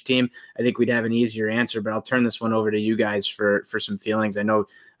managed team, I think we'd have an easier answer, but I'll turn this one over to you guys for some feelings. I know,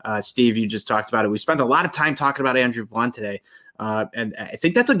 Steve, you just talked about it. We spent a lot of time talking about Andrew Vaughn today, and I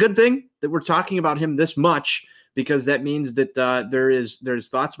think that's a good thing that we're talking about him this much, because that means that there's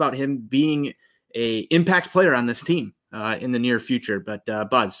thoughts about him being a impact player on this team in the near future. But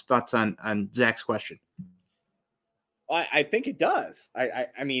Buzz, thoughts on Zach's question? I think it does.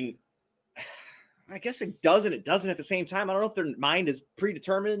 I mean, I guess it does and it doesn't at the same time. I don't know if their mind is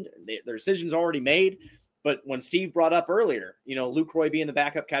predetermined. Their decision's already made. But when Steve brought up earlier, Lucroy being the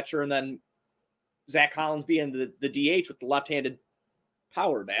backup catcher and then Zach Collins being the DH with the left-handed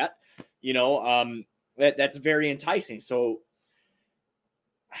power bat, that's very enticing. So,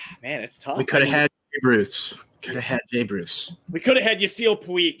 man, it's tough. We could have had Jay Bruce. We could have had Yasiel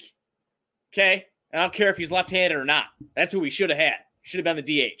Puig. Okay? I don't care if he's left-handed or not. That's who we should have had. Should have been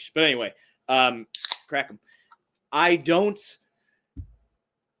the DH. But anyway, crack him. I don't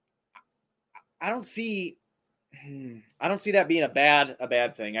see that being a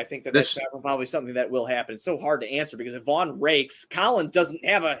bad thing. I think that's probably something that will happen. It's so hard to answer because if Vaughn rakes, Collins doesn't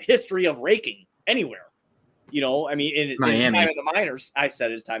have a history of raking anywhere. I mean, in his time in the minors, I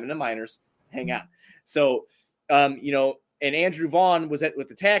said his time in the minors. Hang on. So, and Andrew Vaughn was with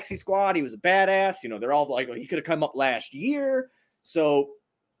the taxi squad. He was a badass. They're all like, he could have come up last year. So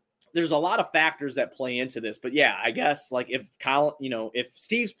there's a lot of factors that play into this. But yeah, I guess like if if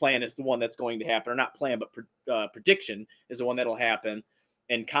Steve's plan is the one that's going to happen, or not plan, but prediction is the one that'll happen,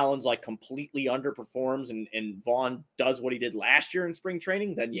 and Collins like completely underperforms and Vaughn does what he did last year in spring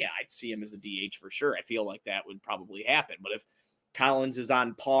training, then yeah, I'd see him as a DH for sure. I feel like that would probably happen. But if Collins is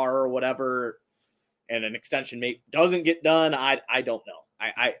on par or whatever, and an extension doesn't get done, I don't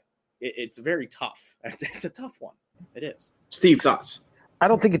know. It's very tough. It's a tough one. It is. Steve, thoughts? I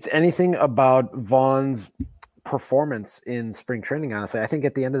don't think it's anything about Vaughn's performance in spring training, honestly. I think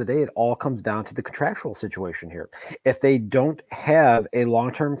at the end of the day, it all comes down to the contractual situation here. If they don't have a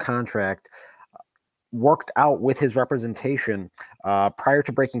long-term contract worked out with his representation prior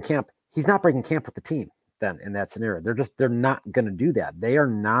to breaking camp, he's not breaking camp with the team. Then in that scenario, they're not going to do that. They are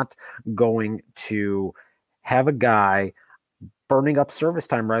not going to have a guy burning up service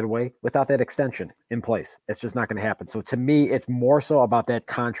time right away without that extension in place. It's just not going to happen. So to me, it's more so about that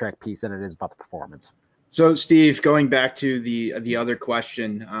contract piece than it is about the performance. So Steve, going back to the other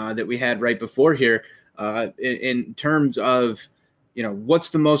question that we had right before here, in terms of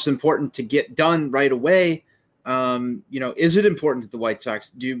what's the most important to get done right away. Is it important that the White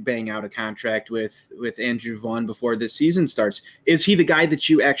Sox do bang out a contract with Andrew Vaughn before this season starts? Is he the guy that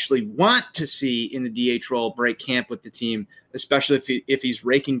you actually want to see in the DH role break camp with the team, especially if he's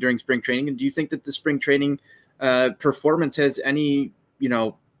raking during spring training? And do you think that the spring training performance has any,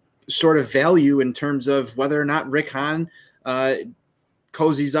 sort of value in terms of whether or not Rick Hahn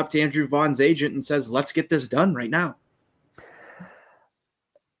cozies up to Andrew Vaughn's agent and says, let's get this done right now?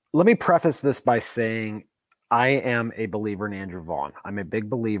 Let me preface this by saying, I am a believer in Andrew Vaughn. I'm a big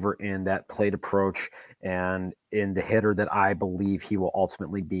believer in that plate approach and in the hitter that I believe he will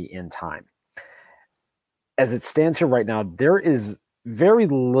ultimately be in time. As it stands here right now, there is very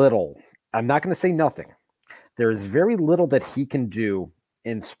little. I'm not going to say nothing. There is very little that he can do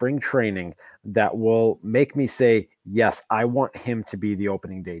in spring training that will make me say, yes, I want him to be the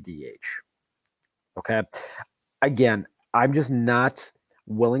opening day DH. Okay. Again, I'm just not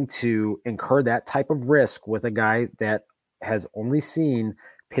willing to incur that type of risk with a guy that has only seen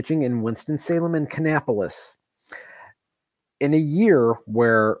pitching in Winston-Salem and Kannapolis in a year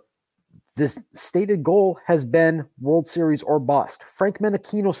where this stated goal has been World Series or bust. Frank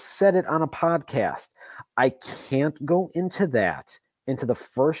Menachino said it on a podcast. I can't go into the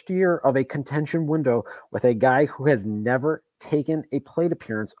first year of a contention window with a guy who has never taken a plate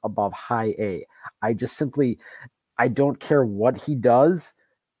appearance above high A. I don't care what he does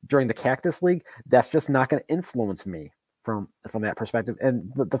during the Cactus League. That's just not going to influence me from that perspective.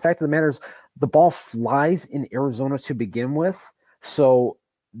 And the fact of the matter is the ball flies in Arizona to begin with. So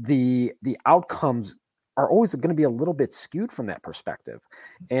the outcomes are always going to be a little bit skewed from that perspective.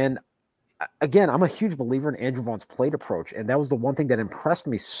 And again, I'm a huge believer in Andrew Vaughn's plate approach, and that was the one thing that impressed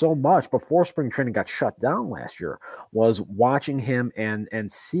me so much before spring training got shut down last year, was watching him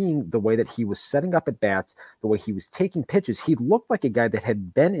and seeing the way that he was setting up at bats, the way he was taking pitches. He looked like a guy that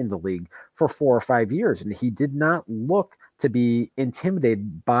had been in the league for 4 or 5 years, and he did not look to be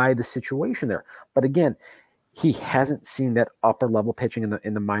intimidated by the situation there. But again, he hasn't seen that upper level pitching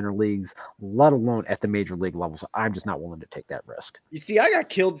in the minor leagues, let alone at the major league level. So I'm just not willing to take that risk. You see, I got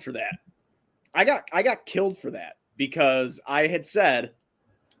killed for that. I got killed for that because I had said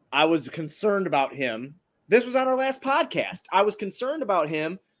I was concerned about him. This was on our last podcast. I was concerned about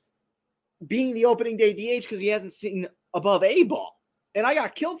him being the opening day DH because he hasn't seen above A ball. And I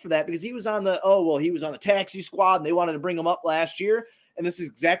got killed for that because he was on he was on the taxi squad and they wanted to bring him up last year. And this is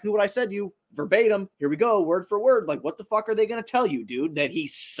exactly what I said to you verbatim. Here we go, word for word. Like, what the fuck are they going to tell you, dude? That he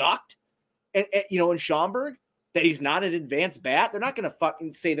sucked in Schaumburg? That he's not an advanced bat? They're not going to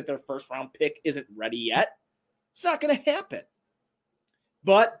fucking say that their first round pick isn't ready yet. It's not going to happen.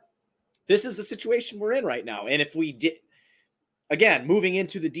 But this is the situation we're in right now. And if we did, again, moving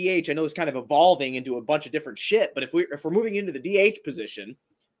into the DH, I know it's kind of evolving into a bunch of different shit, but if we're moving into the DH position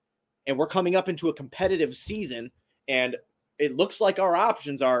and we're coming up into a competitive season and it looks like our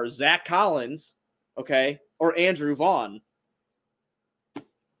options are Zach Collins, okay, or Andrew Vaughn.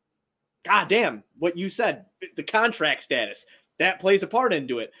 God damn, what you said, the contract status, that plays a part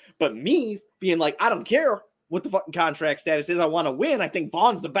into it. But me being like, I don't care what the fucking contract status is. I want to win. I think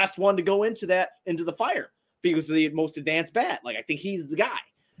Vaughn's the best one to go into the fire because of the most advanced bat. Like, I think he's the guy.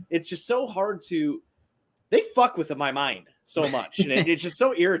 It's just so hard they fuck with my mind so much. And it's just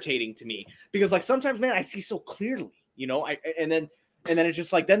so irritating to me because, like, sometimes, man, I see so clearly, and then it's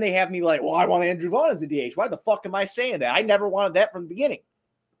just like, then they have me like, well, I want Andrew Vaughn as a DH. Why the fuck am I saying that? I never wanted that from the beginning.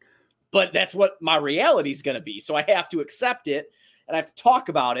 But that's what my reality is going to be. So I have to accept it and I have to talk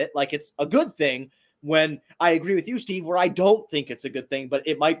about it like it's a good thing when I agree with you, Steve, where I don't think it's a good thing, but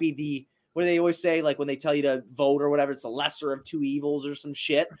it might be what do they always say? Like when they tell you to vote or whatever, it's the lesser of two evils or some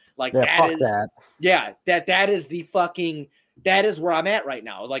shit. Like that is where I'm at right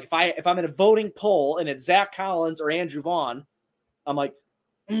now. Like if I'm in a voting poll and it's Zach Collins or Andrew Vaughn, I'm like,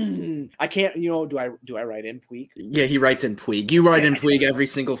 I can't, do I write in Puig? Yeah, he writes in Puig. You write in Puig every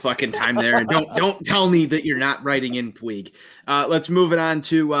single fucking time there. And don't tell me that you're not writing in Puig. Let's move it on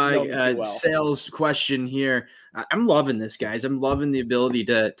to Sale's question here. I'm loving this, guys. I'm loving the ability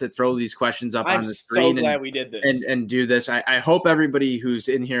to throw these questions up on the screen. I'm so glad we did this. And do this. I hope everybody who's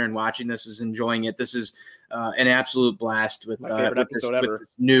in here and watching this is enjoying it. This is an absolute blast with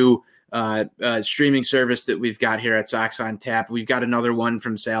this new streaming service that we've got here at Sox on Tap. We've got another one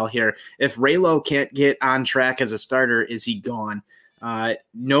from Sal here. If Raylo can't get on track as a starter, is he gone?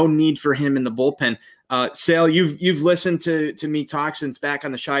 No need for him in the bullpen. Sal, you've listened to me talk since back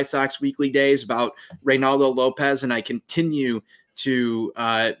on the Shy Sox weekly days about Reynaldo Lopez, and I continue to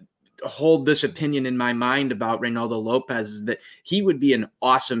hold this opinion in my mind about Reynaldo Lopez is that he would be an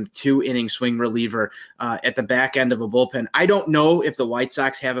awesome 2-inning swing reliever at the back end of a bullpen. I don't know if the White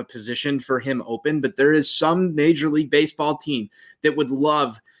Sox have a position for him open, but there is some Major League Baseball team that would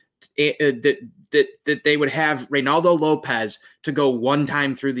love that they would have Reynaldo Lopez to go one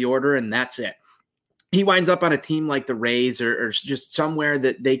time through the order, and that's it. he winds up on a team like the Rays or just somewhere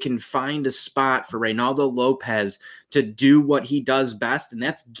that they can find a spot for Reynaldo Lopez to do what he does best, and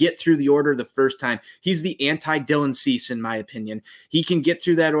that's get through the order the first time. He's the anti-Dylan Cease, in my opinion. He can get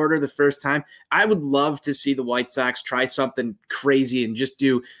through that order the first time. I would love to see the White Sox try something crazy and just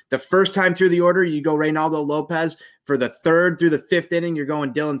do the first time through the order, you go Reynaldo Lopez. For the third through the fifth inning, you're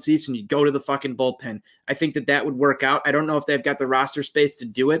going Dylan Cease, and you go to the fucking bullpen. I think that would work out. I don't know if they've got the roster space to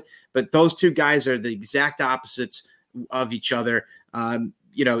do it, but those two guys are the exact opposites of each other.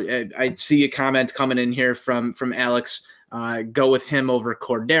 I see a comment coming in here from Alex. Go with him over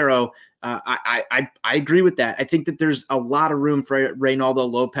Cordero. I agree with that. I think that there's a lot of room for Reynaldo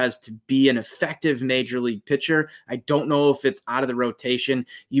Lopez to be an effective major league pitcher. I don't know if it's out of the rotation.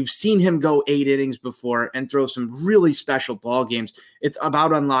 You've seen him go 8 innings before and throw some really special ball games. It's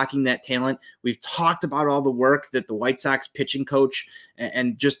about unlocking that talent. We've talked about all the work that the White Sox pitching coach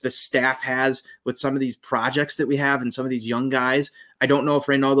and just the staff has with some of these projects that we have and some of these young guys. I don't know if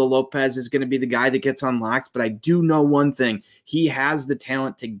Reynaldo Lopez is going to be the guy that gets unlocked, but I do know one thing. He has the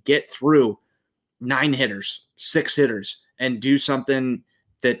talent to get through 9 hitters, 6 hitters, and do something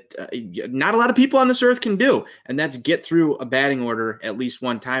that not a lot of people on this earth can do, and that's get through a batting order at least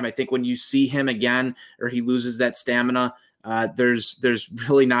one time. I think when you see him again or he loses that stamina, there's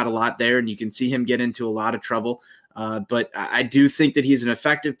really not a lot there, and you can see him get into a lot of trouble. But I do think that he's an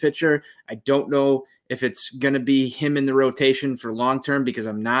effective pitcher. I don't know if it's going to be him in the rotation for long term because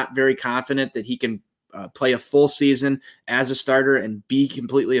I'm not very confident that he can play a full season as a starter and be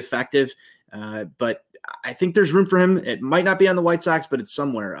completely effective. But I think there's room for him. It might not be on the White Sox, but it's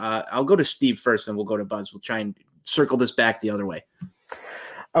somewhere. I'll go to Steve first, and we'll go to Buzz. We'll try and circle this back the other way.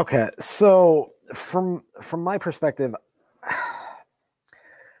 Okay, so from my perspective,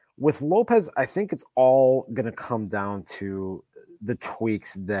 with Lopez, I think it's all going to come down to the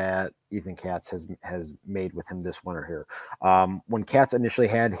tweaks that Ethan Katz has made with him this winter here. When Katz initially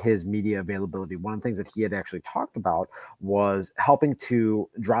had his media availability, one of the things that he had actually talked about was helping to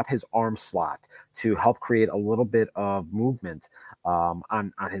drop his arm slot to help create a little bit of movement on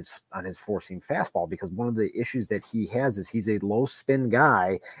his four-seam fastball, because one of the issues that he has is he's a low spin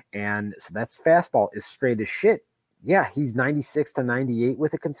guy, and so that's fastball is straight as shit. Yeah, he's 96 to 98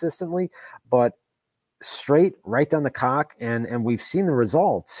 with it consistently, but straight right down the cock, and we've seen the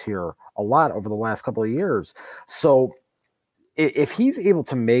results here a lot over the last couple of years. So if he's able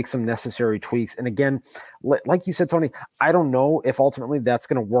to make some necessary tweaks, and again, like you said, Tony, I don't know if ultimately that's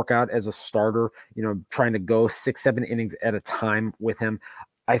going to work out as a starter, trying to go 6-7 innings at a time with him.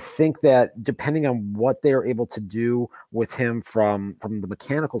 I think that depending on what they're able to do with him from the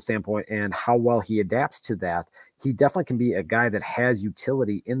mechanical standpoint and how well he adapts to that, he definitely can be a guy that has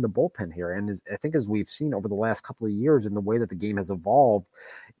utility in the bullpen here. And I think as we've seen over the last couple of years in the way that the game has evolved,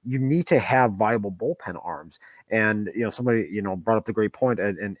 you need to have viable bullpen arms. And, somebody, brought up the great point,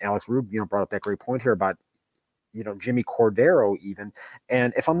 and Alex Rube, brought up that great point here about, Jimmy Cordero even.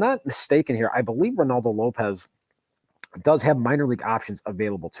 And if I'm not mistaken here, I believe Reynaldo Lopez does have minor league options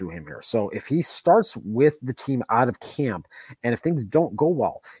available to him here. So if he starts with the team out of camp, and if things don't go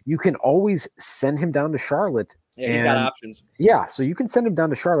well, you can always send him down to Charlotte. Yeah, he's got options. Yeah, so you can send him down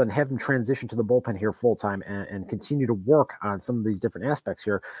to Charlotte and have him transition to the bullpen here full-time and continue to work on some of these different aspects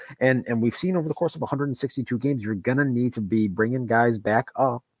here. And we've seen over the course of 162 games, you're going to need to be bringing guys back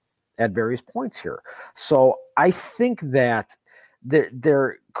up at various points here. So I think that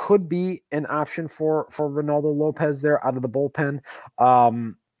there could be an option for Reynaldo Lopez there out of the bullpen.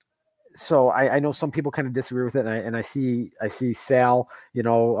 So I know some people kind of disagree with it, and I see Sal,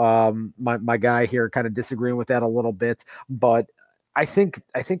 my guy here, kind of disagreeing with that a little bit. But I think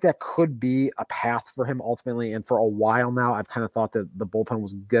that could be a path for him ultimately. And for a while now, I've kind of thought that the bullpen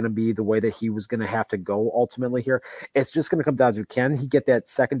was going to be the way that he was going to have to go ultimately here. It's just going to come down to, can he get that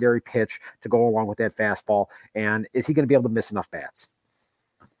secondary pitch to go along with that fastball, and is he going to be able to miss enough bats?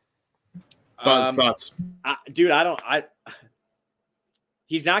 Buzz, thoughts? Dude,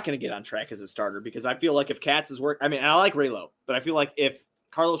 he's not going to get on track as a starter, because I feel like if Katz is I like Raylo, but I feel like if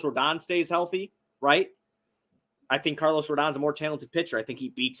Carlos Rodon stays healthy, right? I think Carlos Rodon's a more talented pitcher. I think he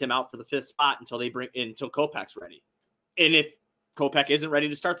beats him out for the 5th spot until Kopech's ready. And if Kopech isn't ready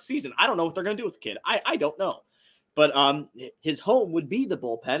to start the season, I don't know what they're going to do with the kid. I don't know. But his home would be the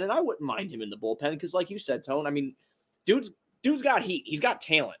bullpen, and I wouldn't mind him in the bullpen because, like you said, Tone, dude's got heat. He's got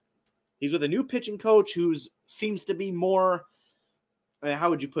talent. He's with a new pitching coach who seems to be more, how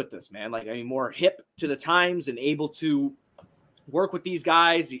would you put this, man? More hip to the times and able to work with these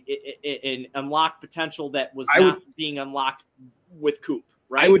guys and unlock potential that was not being unlocked with Coop,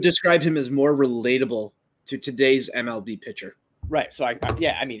 right? I would describe him as more relatable to today's MLB pitcher. Right. So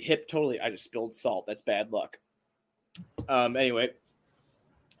I mean, hip totally. I just spilled salt. That's bad luck. Anyway,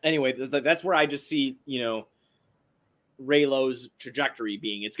 that's where I just see, Raylo's trajectory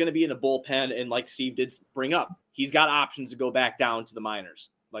being. It's going to be in a bullpen, and like Steve did bring up, he's got options to go back down to the minors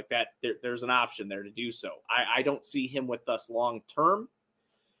like that. There's an option there to do so. I don't see him with us long term.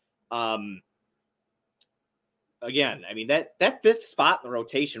 Again, I mean that fifth spot in the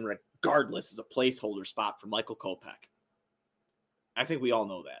rotation, regardless, is a placeholder spot for Michael Kopech. I think we all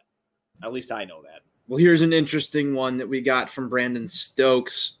know that. At least I know that. Well, here's an interesting one that we got from Brandon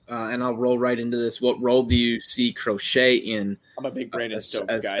Stokes, and I'll roll right into this. What role do you see Crochet in? I'm a big Brandon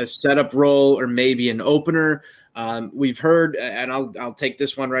Stokes guy. A setup role or maybe an opener? We've heard, and I'll take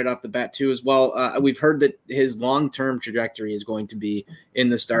this one right off the bat too as well. We've heard that his long-term trajectory is going to be in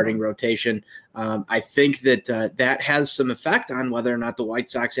the starting rotation. I think that that has some effect on whether or not the White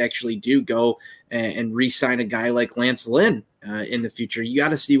Sox actually do go and re-sign a guy like Lance Lynn in the future. You got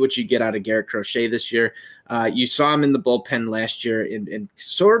to see what you get out of Garrett Crochet this year. You saw him in the bullpen last year in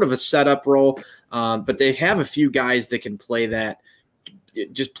sort of a setup role, but they have a few guys that can play that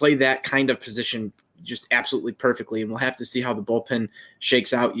kind of position just absolutely perfectly, and we'll have to see how the bullpen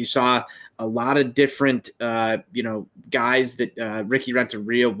shakes out. You saw a lot of different, guys that Ricky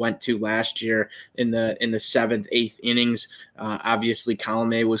Renteria went to last year in the seventh, eighth innings. Obviously,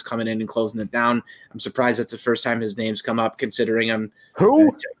 Colomé was coming in and closing it down. I'm surprised that's the first time his name's come up, considering I'm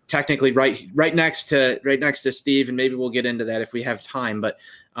technically right next to Steve, and maybe we'll get into that if we have time. But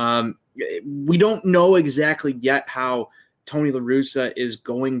we don't know exactly yet how Tony La Russa is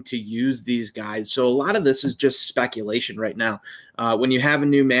going to use these guys. So a lot of this is just speculation right now. When you have a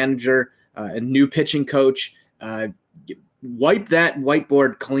new manager, a new pitching coach, wipe that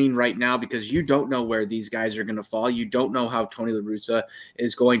whiteboard clean right now, because you don't know where these guys are going to fall. You don't know how Tony La Russa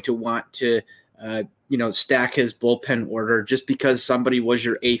is going to want to, stack his bullpen order. Just because somebody was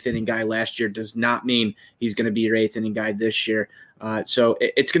your eighth inning guy last year does not mean he's going to be your eighth inning guy this year. So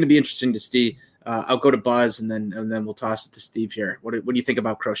it's going to be interesting to see. I'll go to Buzz and then we'll toss it to Steve here. What do you think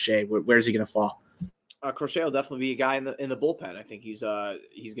about Crochet? Where's he going to fall? Crochet will definitely be a guy in the bullpen. I think he's going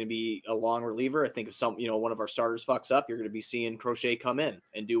to be a long reliever. I think if one of our starters fucks up, you're going to be seeing Crochet come in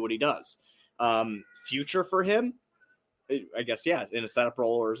and do what he does. Future for him, I guess, yeah, in a setup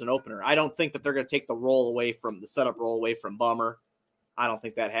role or as an opener. I don't think that they're going to take the setup role away from Bummer. I don't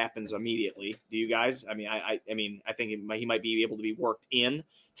think that happens immediately. Do you guys? I mean, I think he might be able to be worked in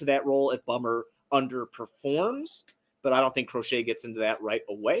to that role if Bummer underperforms, but I don't think Crochet gets into that right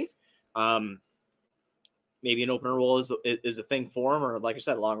away. Maybe an opener role is a thing for him, or like I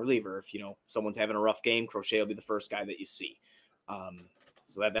said, a long reliever. If someone's having a rough game, Crochet will be the first guy that you see.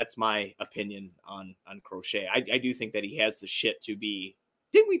 So that's my opinion on Crochet. I do think that he has the shit to be.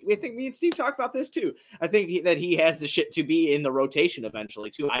 Didn't we? I think me and Steve talked about this too. I think that he has the shit to be in the rotation eventually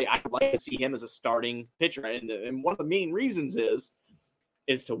too. I'd like to see him as a starting pitcher, and one of the main reasons is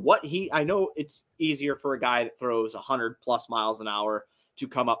to what I know it's easier for a guy that throws 100+ miles an hour to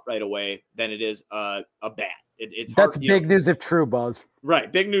come up right away than it is a bat. It's hard. That's big news if true, Buzz.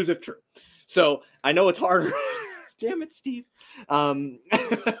 Right, big news if true. So I know it's harder. Damn it, Steve.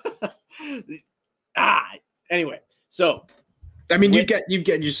 Anyway, so. I mean, you've got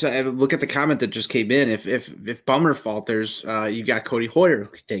just look at the comment that just came in. If Bummer falters, you've got Cody Hoyer who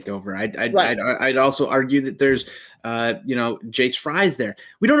could take over. I'd also argue that there's Jace Fry's there.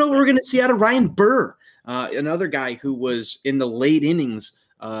 We don't know what we're going to see out of Ryan Burr, another guy who was in the late innings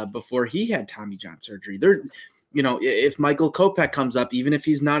before he had Tommy John surgery. If Michael Kopech comes up, even if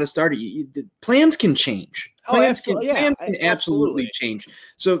he's not a starter, the plans can change. Plans can absolutely change.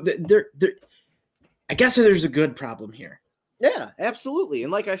 So I guess there's a good problem here. Yeah, absolutely.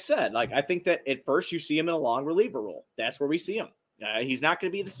 And like I said, I think that at first you see him in a long reliever role. That's where we see him. He's not going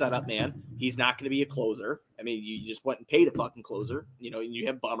to be the setup man. He's not going to be a closer. I mean, you just went and paid a fucking closer, and you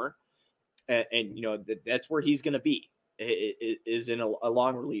have Bummer. And that's where he's going to be, is in a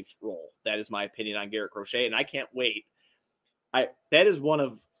long relief role. That is my opinion on Garrett Crochet. And I can't wait. That is one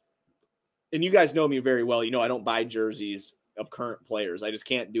of, and you guys know me very well. I don't buy jerseys of current players. I just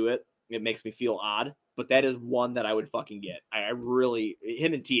can't do it. It makes me feel odd. But that is one that I would fucking get. I really,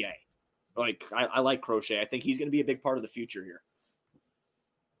 him and TA. I like Crochet. I think he's going to be a big part of the future here.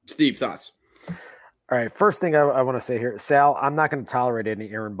 Steve, thoughts? All right. First thing I want to say here, Sal, I'm not going to tolerate any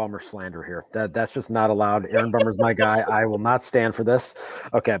Aaron Bummer slander here. That's just not allowed. Aaron Bummer's my guy. I will not stand for this.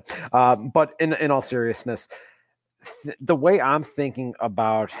 Okay. But in all seriousness, the way I'm thinking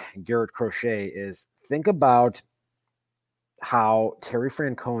about Garrett Crochet is think about how Terry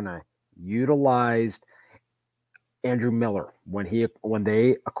Francona utilized Andrew Miller when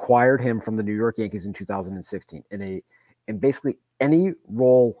they acquired him from the New York Yankees in 2016 in in basically any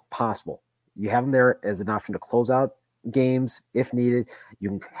role possible. You have him there as an option to close out games if needed. You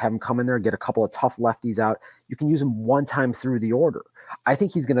can have him come in there and get a couple of tough lefties out. You can use him one time through the order. I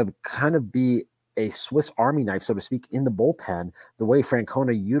think he's going to kind of be a Swiss Army knife, so to speak, in the bullpen, the way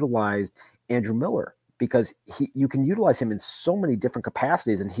Francona utilized Andrew Miller, because you can utilize him in so many different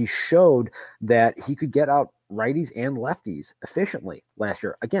capacities, and he showed that he could get out righties and lefties efficiently last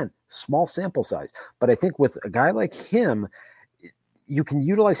year. Again, small sample size, but I think with a guy like him, you can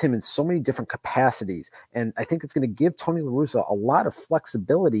utilize him in so many different capacities, and I think it's going to give Tony La Russa a lot of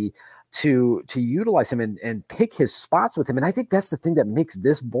flexibility to utilize him and pick his spots with him. And I think that's the thing that makes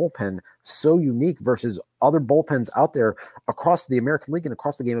this bullpen so unique versus other bullpens out there across the American League and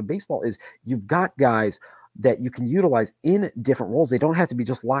across the game of baseball is you've got guys that you can utilize in different roles. They don't have to be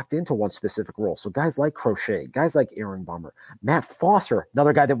just locked into one specific role. So guys like Crochet, guys like Aaron Bummer, Matt Foster,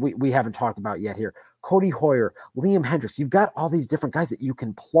 another guy that we haven't talked about yet here, Cody Hoyer, Liam Hendriks. You've got all these different guys that you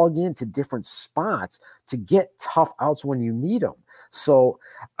can plug into different spots to get tough outs when you need them. So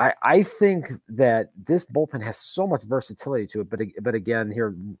I think that this bullpen has so much versatility to it. But again,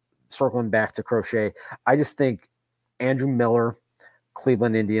 here, circling back to Crochet, I just think Andrew Miller,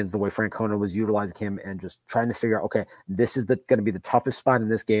 Cleveland Indians, the way Francona was utilizing him and just trying to figure out, okay, this is going to be the toughest spot in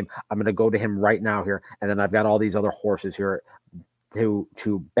this game. I'm going to go to him right now here. And then I've got all these other horses here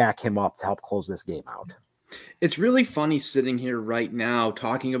to back him up to help close this game out. It's really funny sitting here right now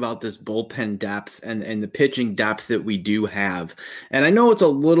talking about this bullpen depth and the pitching depth that we do have. And I know it's a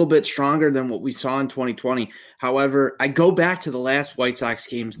little bit stronger than what we saw in 2020. However, I go back to the last White Sox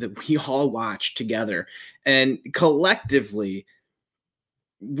games that we all watched together. And collectively,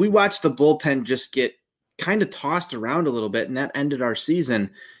 we watched the bullpen just get kind of tossed around a little bit, and that ended our season.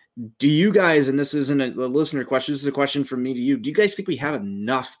 Do you guys, and this isn't a listener question, this is a question from me to you, do you guys think we have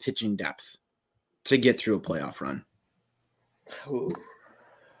enough pitching depth to get through a playoff run?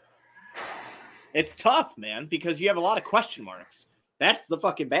 It's tough, man, because you have a lot of question marks. That's the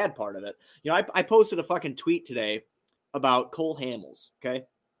fucking bad part of it. You know, I posted a fucking tweet today about Cole Hamels, okay?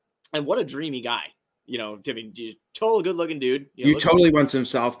 And what a dreamy guy. You know, I mean, total good-looking dude. You totally went some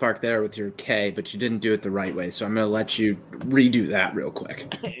South Park there with your K, but you didn't do it the right way. So I'm going to let you redo that real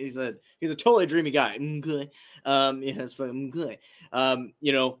quick. he's a totally dreamy guy. It's fucking good.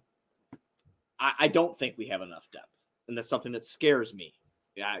 You know, I don't think we have enough depth, and that's something that scares me.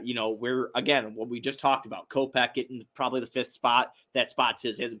 You know, again, what we just talked about, Kopech getting probably the fifth spot. That spot's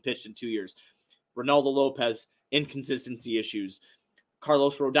his. He hasn't pitched in 2 years. Ronaldo Lopez, inconsistency issues.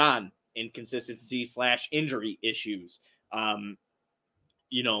 Carlos Rodon, inconsistency/injury issues.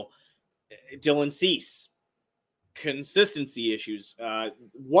 You know, Dylan Cease, consistency issues.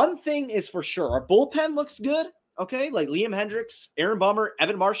 One thing is for sure, our bullpen looks good. Okay, like Liam Hendriks, Aaron Bummer,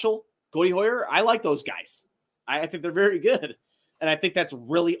 Evan Marshall, Cody Hoyer. I like those guys. I think they're very good, and I think that's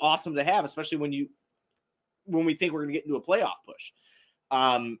really awesome to have, especially when we think we're going to get into a playoff push.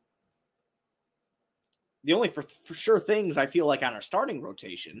 The only for sure things I feel like on our starting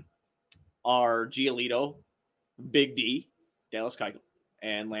rotation are Giolito, Big D, Dallas Keuchel,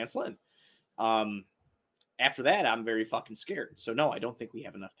 and Lance Lynn. After that, I'm very fucking scared. So no, I don't think we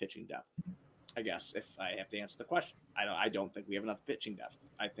have enough pitching depth. I guess if I have to answer the question, I don't think we have enough pitching depth.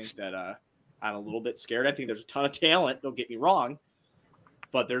 I think that I'm a little bit scared. I think there's a ton of talent. Don't get me wrong,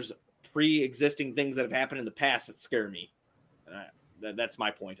 but there's pre-existing things that have happened in the past that scare me. That's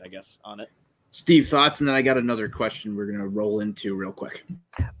my point, I guess, on it. Steve, thoughts, and then I got another question we're going to roll into real quick.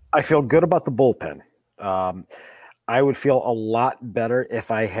 I feel good about the bullpen. I would feel a lot better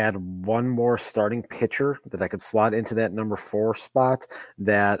if I had one more starting pitcher that I could slot into that number 4 spot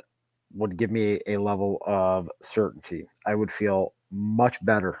that would give me a level of certainty. I would feel much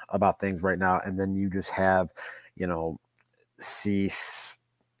better about things right now. And then you just have, you know, Cease,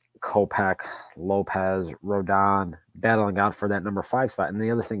 Kopech, Lopez, Rodon battling out for that number 5 spot. And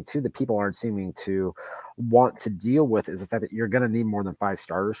the other thing, too, that people aren't seeming to want to deal with is the fact that you're going to need more than 5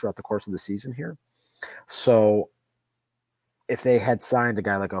 starters throughout the course of the season here. So if they had signed a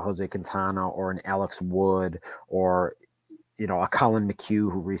guy like a Jose Quintana or an Alex Wood or, you know, a Colin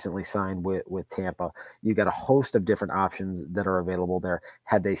McHugh who recently signed with Tampa, you got a host of different options that are available there.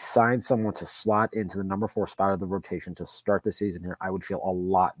 Had they signed someone to slot into the number 4 spot of the rotation to start the season here, I would feel a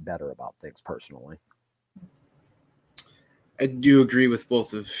lot better about things personally. I do agree with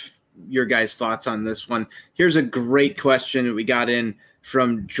both of your guys' thoughts on this one. Here's a great question that we got in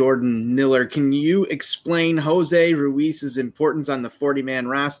from Jordan Miller. Can you explain Jose Ruiz's importance on the 40-man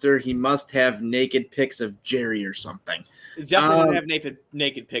roster? He must have naked pics of Jerry or something. Definitely doesn't have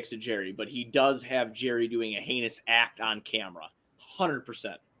naked pics of Jerry, but he does have Jerry doing a heinous act on camera.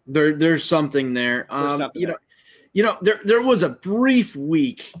 100%. There's something there. There's something you there. know, You know, there was a brief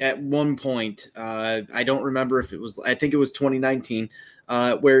week at one point. I don't remember if it was. I think it was 2019,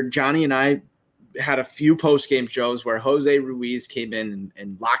 where Johnny and I had a few post-game shows where Jose Ruiz came in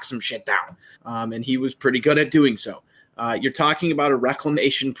and locked some shit down, and he was pretty good at doing so. You're talking about a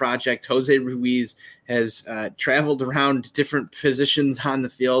reclamation project. Jose Ruiz has traveled around different positions on the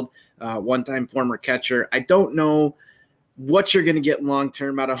field. One-time former catcher. I don't know what you're going to get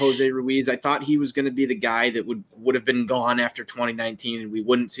long-term out of Jose Ruiz. I thought he was going to be the guy that would have been gone after 2019 and we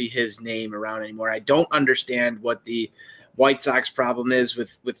wouldn't see his name around anymore. I don't understand what the White Sox problem is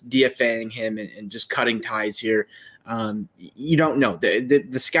with DFAing him and just cutting ties here. You don't know.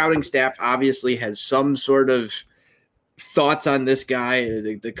 The scouting staff obviously has some sort of thoughts on this guy.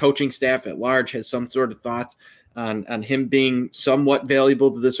 The coaching staff at large has some sort of thoughts on him being somewhat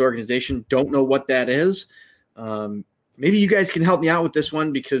valuable to this organization. Don't know what that is. Maybe you guys can help me out with this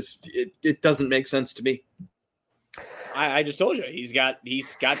one because it doesn't make sense to me. I just told you he's got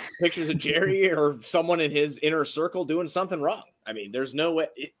pictures of Jerry or someone in his inner circle doing something wrong. I mean, there's no way.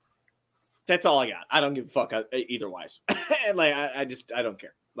 That's all I got. I don't give a fuck either wise. And like I don't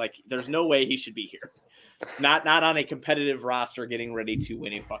care. Like there's no way he should be here. Not on a competitive roster getting ready to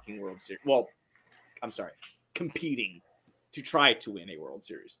win a fucking World Series. Well, I'm sorry, competing to try to win a World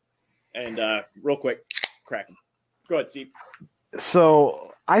Series. And real quick, crack him. Go ahead, Steve.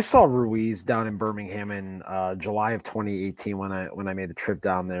 So I saw Ruiz down in Birmingham in July of 2018 when I made the trip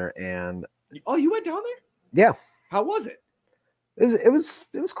down there. And you went down there? Yeah. How was it? It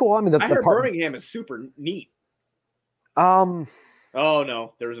was cool. I mean, I heard Birmingham is super neat. Oh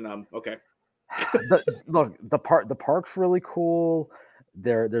no, there's an okay. The park's really cool.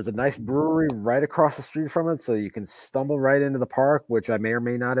 There's a nice brewery right across the street from it, so you can stumble right into the park, which I may or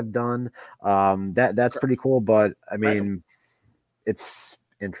may not have done. That's pretty cool, but I mean, it's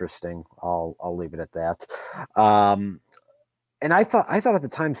interesting. I'll leave it at that. And I thought at the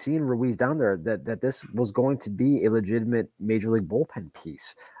time seeing Ruiz down there that this was going to be a legitimate major league bullpen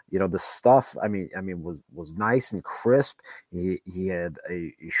piece. You know, the stuff I mean was nice and crisp. He had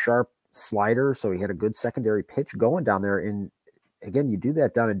a sharp slider, so he had a good secondary pitch going down there. And again, you do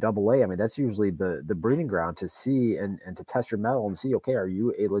that down in Double-A. I mean, that's usually the breeding ground to see and to test your mettle and see, okay, are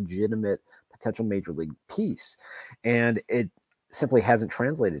you a legitimate potential major league piece? And it simply hasn't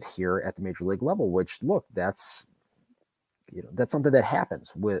translated here at the major league level, which look, that's something that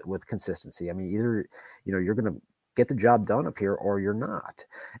happens with consistency. I mean, either, you're going to get the job done up here or you're not.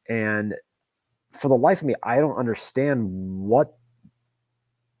 And for the life of me, I don't understand what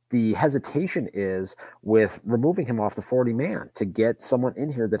the hesitation is with removing him off the 40-man to get someone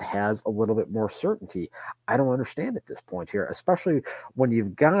in here that has a little bit more certainty. I don't understand at this point here, especially when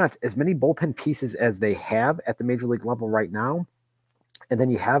you've got as many bullpen pieces as they have at the major league level right now. And then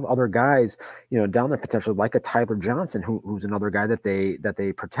you have other guys, down there potentially like a Tyler Johnson, who's another guy that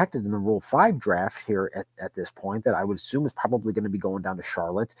they protected in the Rule 5 draft here at this point that I would assume is probably going to be going down to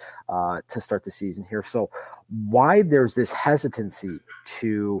Charlotte to start the season here. So why there's this hesitancy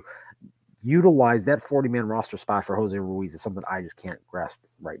to utilize that 40-man roster spot for Jose Ruiz is something I just can't grasp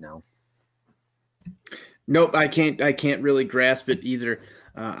right now. Nope, I can't really grasp it either.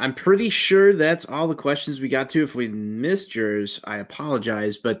 I'm pretty sure that's all the questions we got to. If we missed yours, I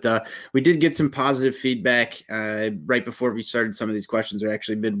apologize. But we did get some positive feedback right before we started some of these questions, or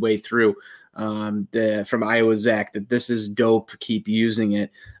actually midway through, from Iowa Zach, that this is dope. Keep using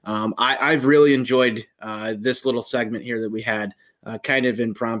it. I've really enjoyed this little segment here that we had, kind of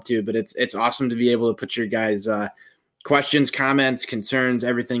impromptu, but it's awesome to be able to put your guys' questions, comments, concerns,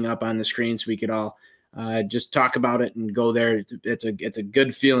 everything up on the screen so we could all just talk about it and go there. It's a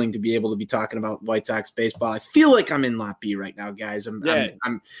good feeling to be able to be talking about White Sox baseball. I feel like I'm in Lot B right now, guys. I'm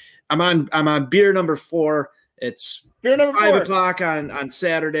on beer number 4. It's beer number 5 o'clock on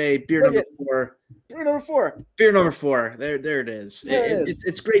Saturday. Beer number 4. Beer number 4. Beer number 4. There it is. There it is.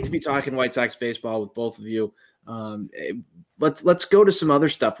 It's great to be talking White Sox baseball with both of you. Let's go to some other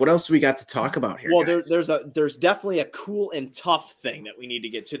stuff. What else do we got to talk about here? Well, there's definitely a cool and tough thing that we need to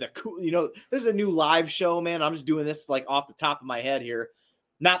get to. The cool, this is a new live show, man. I'm just doing this like off the top of my head here,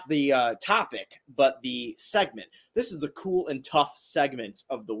 not the topic, but the segment. This is the cool and tough segment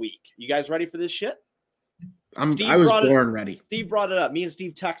of the week. You guys ready for this shit? I was born ready. Steve brought it up. Me and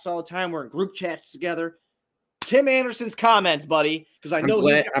Steve text all the time. We're in group chats together. Tim Anderson's comments, buddy, because I know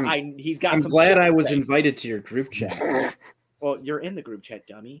he's got. I'm glad I was invited to your group chat. Well, you're in the group chat,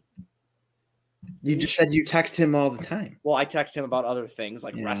 dummy. You just said you text him all the time. Well, I text him about other things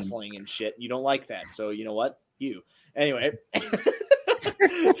like wrestling and shit. You don't like that, so you know what? Anyway.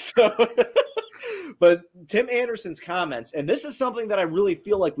 So, but Tim Anderson's comments, and this is something that I really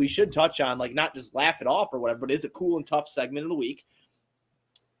feel like we should touch on, like not just laugh it off or whatever, but is a cool and tough segment of the week.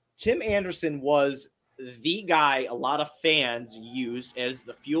 Tim Anderson was the guy a lot of fans used as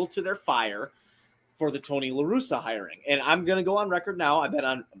the fuel to their fire for the Tony La Russa hiring. And I'm going to go on record now. I've been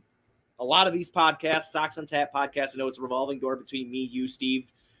on a lot of these podcasts, Sox on Tap podcasts. I know it's a revolving door between me, you, Steve,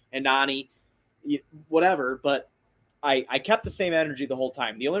 and Nani, whatever, but I kept the same energy the whole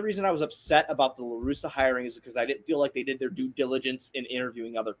time. The only reason I was upset about the La Russa hiring is because I didn't feel like they did their due diligence in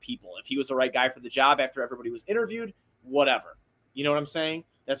interviewing other people. If he was the right guy for the job after everybody was interviewed, whatever. You know what I'm saying?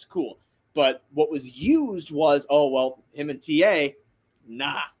 That's cool. But what was used was, oh, well, him and TA,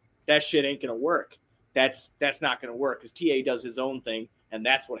 nah, that shit ain't going to work. That's not going to work because TA does his own thing, and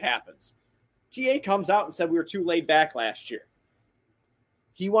that's what happens. TA comes out and said we were too laid back last year.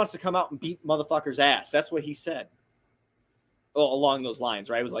 He wants to come out and beat motherfuckers' ass. That's what he said. Oh, along those lines,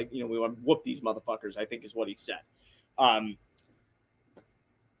 right? It was like, we want to whoop these motherfuckers, I think is what he said.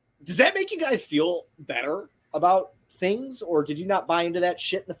 Does that make you guys feel better about things, or did you not buy into that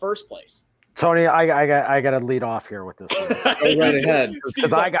shit in the first place? Tony, I got to lead off here with this. Go right ahead,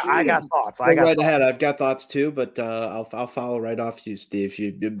 because I got thoughts. Go right ahead. I've got thoughts too, but I'll follow right off you, Steve.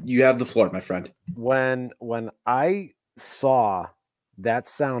 You have the floor, my friend. When I saw that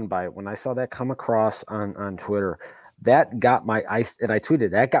soundbite, when I saw that come across on Twitter, that got my I tweeted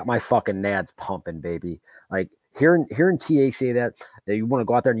that got my fucking nads pumping, baby. Like hearing TA say that you want to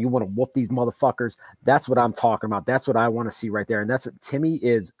go out there and you want to whoop these motherfuckers. That's what I'm talking about. That's what I want to see right there. And that's what Timmy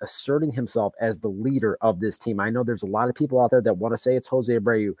is asserting himself as the leader of this team. I know there's a lot of people out there that want to say it's Jose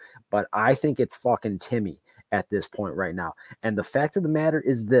Abreu, but I think it's fucking Timmy at this point right now. And the fact of the matter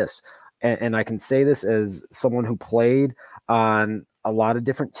is this, and I can say this as someone who played on a lot of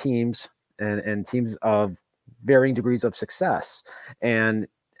different teams and teams of varying degrees of success. And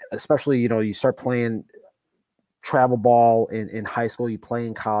especially, you start playing travel ball in high school, you play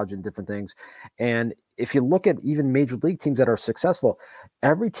in college and different things. And if you look at even major league teams that are successful,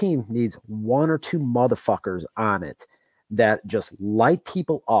 every team needs one or two motherfuckers on it that just light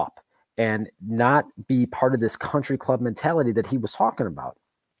people up and not be part of this country club mentality that he was talking about.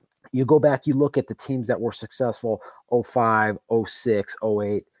 You go back, you look at the teams that were successful, 05, 06,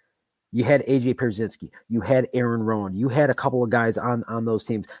 08. You had AJ Pierzynski, you had Aaron Rowan, you had a couple of guys on those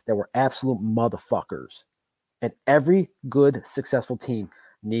teams that were absolute motherfuckers. And every good, successful team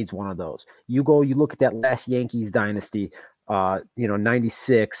needs one of those. You look at that last Yankees dynasty,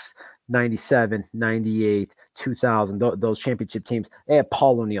 96, 97, 98, 2000, those championship teams. They had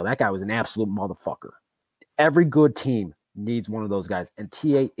Paul O'Neill. That guy was an absolute motherfucker. Every good team needs one of those guys. And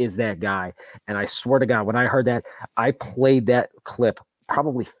TA is that guy. And I swear to God, when I heard that, I played that clip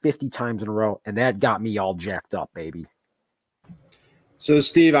probably 50 times in a row, and that got me all jacked up, baby. So,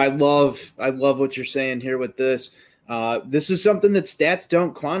 Steve, I love what you're saying here with this. This is something that stats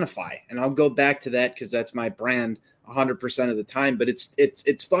don't quantify, and I'll go back to that because that's my brand 100% of the time. But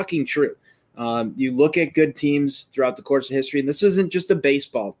it's fucking true. You look at good teams throughout the course of history, and this isn't just a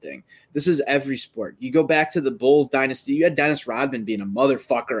baseball thing. This is every sport. You go back to the Bulls dynasty. You had Dennis Rodman being a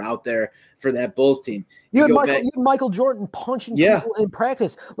motherfucker out there for that Bulls team. You had Michael Jordan punching people in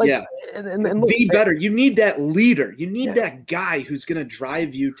practice. And be better. You need that leader. You need that guy who's going to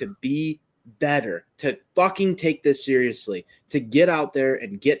drive you to be better, to fucking take this seriously, to get out there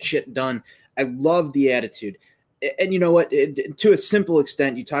and get shit done. I love the attitude. And you know what? To a simple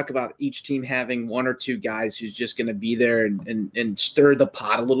extent, you talk about each team having one or two guys who's just going to be there and stir the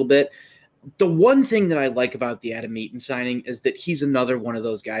pot a little bit. The one thing that I like about the Adam Eaton signing is that he's another one of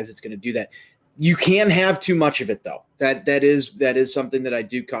those guys that's going to do that. You can have too much of it, though. That is something that I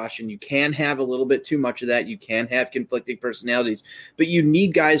do caution. You can have a little bit too much of that. You can have conflicting personalities, but you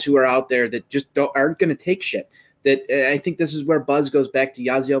need guys who are out there that just aren't going to take shit. That I think this is where Buzz goes back to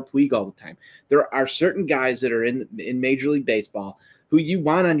Yasiel Puig all the time. There are certain guys that are in Major League Baseball who you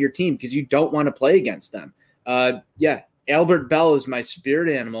want on your team because you don't want to play against them. Albert Bell is my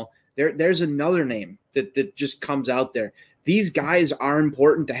spirit animal. There's another name that just comes out there. These guys are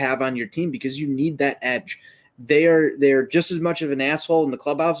important to have on your team because you need that edge. They're just as much of an asshole in the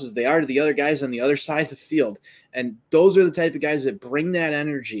clubhouse as they are to the other guys on the other side of the field. And those are the type of guys that bring that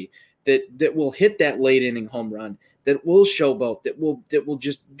energy, that will hit that late inning home run, that will showboat, that will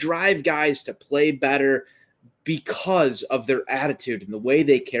just drive guys to play better because of their attitude and the way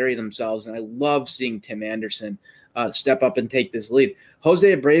they carry themselves. And I love seeing Tim Anderson step up and take this lead.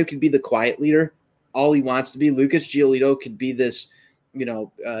 Jose Abreu could be the quiet leader, all he wants to be. Lucas Giolito could be this,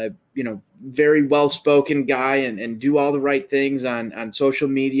 very well-spoken guy and do all the right things on social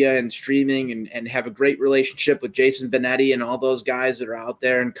media and streaming and have a great relationship with Jason Benetti and all those guys that are out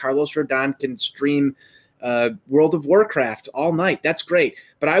there. And Carlos Rodon can stream World of Warcraft all night. That's great.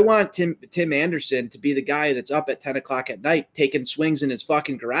 But I want Tim Anderson to be the guy that's up at 10 o'clock at night taking swings in his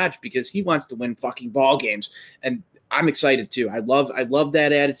fucking garage because he wants to win fucking ball games. And I'm excited too. I love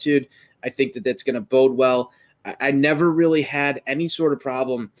that attitude. I think that that's going to bode well. I never really had any sort of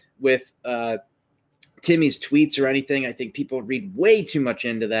problem with Timmy's tweets or anything. I think people read way too much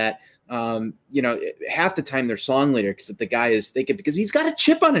into that. Half the time they're song lyrics that the guy is thinking because he's got a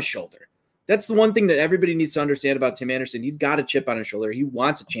chip on his shoulder. That's the one thing that everybody needs to understand about Tim Anderson. He's got a chip on his shoulder. He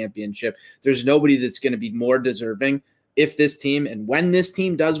wants a championship. There's nobody that's going to be more deserving if this team and when this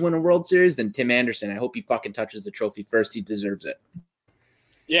team does win a World Series than Tim Anderson. I hope he fucking touches the trophy first. He deserves it.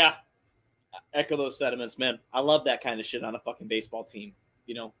 Yeah. Echo those sentiments, man. I love that kind of shit on a fucking baseball team.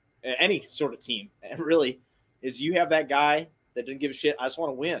 Any sort of team. It really is. You have that guy that doesn't give a shit. I just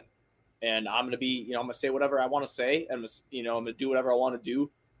want to win. And I'm going to be, I'm going to say whatever I want to say. And, I'm going to do whatever I want to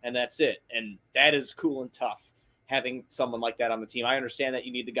do. And that's it. And that is cool and tough, having someone like that on the team. I understand that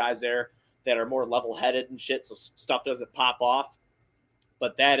you need the guys there that are more level-headed and shit so stuff doesn't pop off.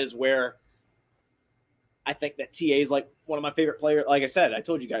 But that is where I think that TA is like one of my favorite players. Like I said, I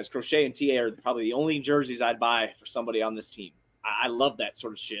told you guys, Crochet and TA are probably the only jerseys I'd buy for somebody on this team. I love that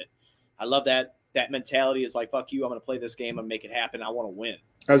sort of shit. I love that mentality is like, fuck you, I'm going to play this game and make it happen. I want to win.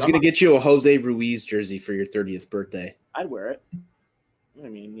 I was going to get you a Jose Ruiz jersey for your 30th birthday. I'd wear it. I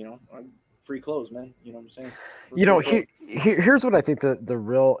mean, free clothes, man. You know what I'm saying? Here's what I think the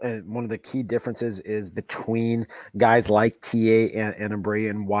real and one of the key differences is between guys like TA and Abreu,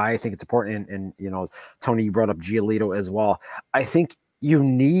 and why I think it's important. And Tony, you brought up Giolito as well. I think you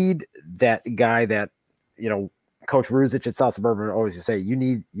need that guy that, Coach Ruzich at South Suburban always used to say, you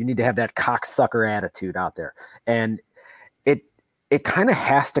need to have that cocksucker attitude out there. And it kind of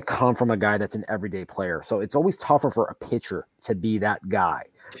has to come from a guy that's an everyday player. So it's always tougher for a pitcher to be that guy.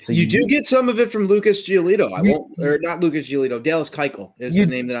 So you do get some of it from Lucas Giolito. Not Lucas Giolito. Dallas Keuchel is the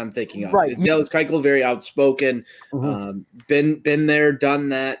name that I'm thinking of. Right. Dallas Keuchel, very outspoken, been there, done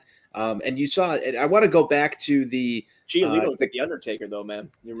that. And you saw it. I want to go back to the Giolito the Undertaker, though, man.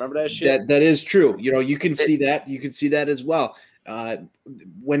 You remember that shit? That is true. You can see that. You can see that as well.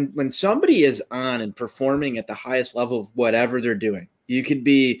 When somebody is on and performing at the highest level of whatever they're doing, you could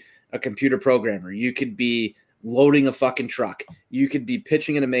be a computer programmer, you could be loading a fucking truck, you could be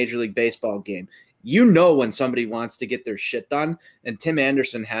pitching in a Major League Baseball game. When somebody wants to get their shit done, and Tim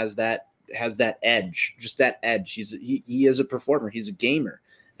Anderson has that edge, just that edge. He is a performer, he's a gamer,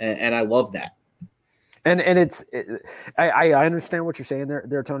 and I love that. And I understand what you're saying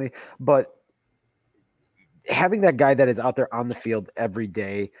there, Tony, but having that guy that is out there on the field every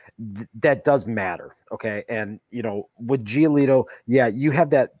day, that does matter. Okay. And, with Giolito, you have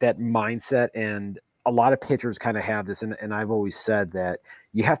that mindset, and a lot of pitchers kind of have this. And I've always said that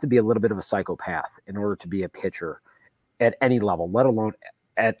you have to be a little bit of a psychopath in order to be a pitcher at any level, let alone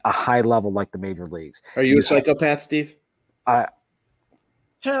at a high level like the major leagues. Are you a psychopath, Steve?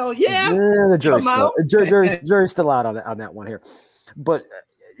 Hell yeah. The jury's still out on that one here. But,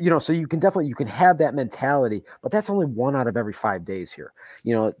 so you can have that mentality, but that's only 1 out of every 5 days here.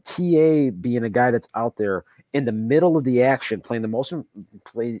 TA being a guy that's out there in the middle of the action, playing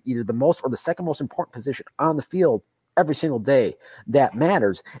either the most or the second most important position on the field every single day, that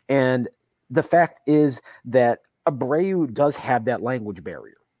matters. And the fact is that Abreu does have that language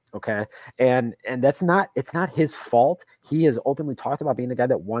barrier. Okay. And it's not his fault. He has openly talked about being a guy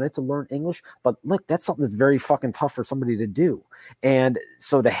that wanted to learn English, but look, that's something that's very fucking tough for somebody to do. And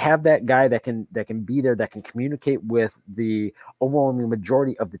so to have that guy that can be there, that can communicate with the overwhelming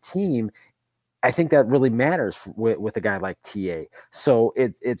majority of the team, I think that really matters with a guy like TA. So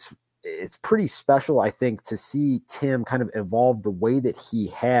it's pretty special, I think, to see Tim kind of evolve the way that he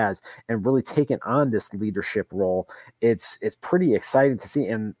has and really taken on this leadership role. It's pretty exciting to see.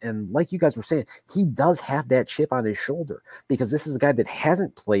 And like you guys were saying, he does have that chip on his shoulder because this is a guy that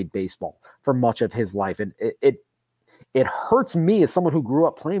hasn't played baseball for much of his life. And it hurts me as someone who grew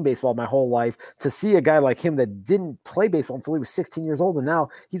up playing baseball my whole life to see a guy like him that didn't play baseball until he was 16 years old. And now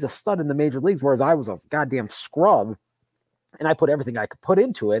he's a stud in the major leagues, whereas I was a goddamn scrub and I put everything I could put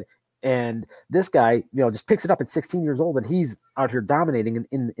into it. And this guy, just picks it up at 16 years old, and he's out here dominating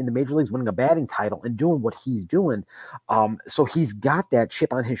in the major leagues, winning a batting title and doing what he's doing. So he's got that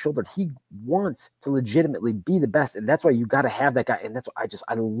chip on his shoulder. He wants to legitimately be the best, and that's why you got to have that guy. And that's why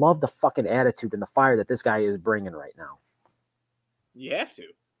I love the fucking attitude and the fire that this guy is bringing right now. You have to.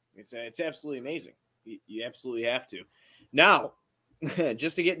 It's absolutely amazing. You absolutely have to. Now,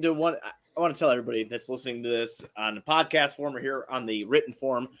 just to get into one, I want to tell everybody that's listening to this on the podcast form or here on the written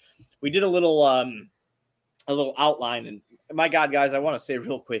form, we did a little outline, and my God, guys, I want to say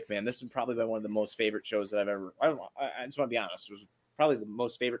real quick, man, this has probably been one of the most favorite shows that I've ever. I just want to be honest. It was probably the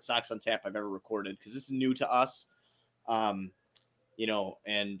most favorite Sox on Tap I've ever recorded because this is new to us. And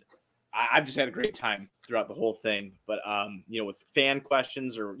I've just had a great time throughout the whole thing. But, with fan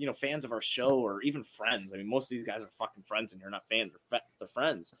questions or, fans of our show or even friends. I mean, most of these guys are fucking friends in here, not fans. They're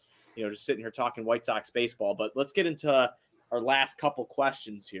friends, just sitting here talking White Sox baseball. But let's get into our last couple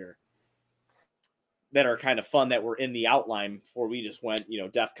questions here that are kind of fun that were in the outline before we just went,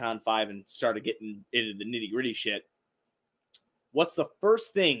 DEFCON 5 and started getting into the nitty gritty shit. What's the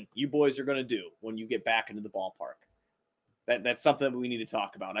first thing you boys are going to do when you get back into the ballpark? That's something we need to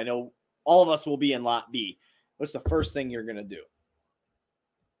talk about. I know all of us will be in Lot B. What's the first thing you're going to do?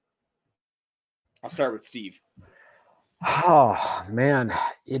 I'll start with Steve. Oh, man.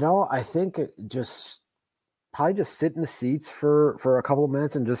 I think probably just sit in the seats for a couple of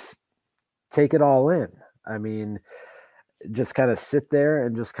minutes and just take it all in. I mean, just kind of sit there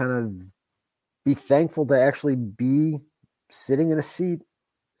and just kind of be thankful to actually be sitting in a seat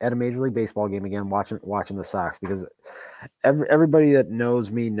at a Major League Baseball game again, watching the Sox, because everybody that knows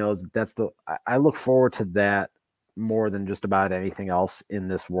me knows I look forward to that more than just about anything else in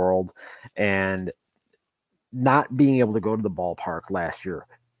this world. And not being able to go to the ballpark last year,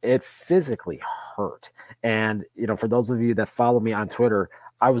 it physically hurt. And, for those of you that follow me on Twitter,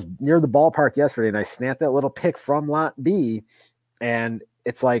 I was near the ballpark yesterday and I snapped that little pic from Lot B, and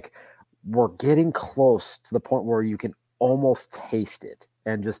it's like we're getting close to the point where you can almost taste it.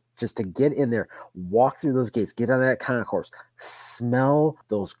 And just to get in there, walk through those gates, get on that concourse, smell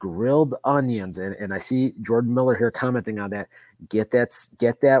those grilled onions. And I see Jordan Miller here commenting on that. Get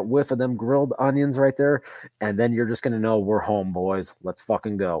that whiff of them grilled onions right there. And then you're just going to know we're home, boys. Let's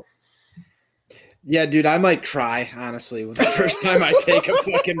fucking go. Yeah, dude, I might cry, honestly, the first time I take a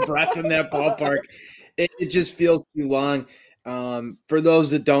fucking breath in that ballpark. It just feels too long. For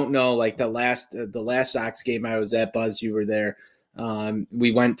those that don't know, like the last Sox game I was at, Buzz, you were there.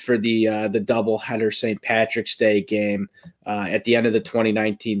 We went for the doubleheader St. Patrick's Day game at the end of the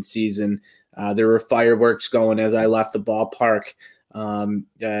 2019 season. There were fireworks going as I left the ballpark.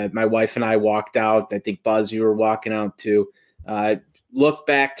 My wife and I walked out. I think, Buzz, you were walking out too. Looked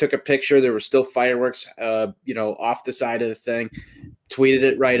back, took a picture. There were still fireworks, off the side of the thing. Tweeted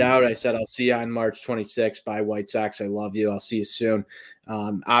it right out. I said, I'll see you on March 26th. Bye, White Sox. I love you. I'll see you soon.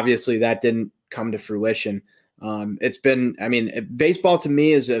 Obviously, that didn't come to fruition. Baseball to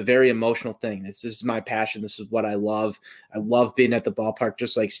me is a very emotional thing. This is my passion. This is what I love. I love being at the ballpark,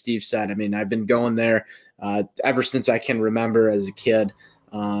 just like Steve said. I mean, I've been going there ever since I can remember as a kid.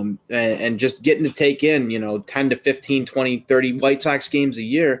 And just getting to take in, 10 to 15, 20, 30 White Sox games a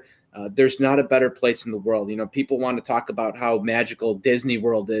year. There's not a better place in the world. People want to talk about how magical Disney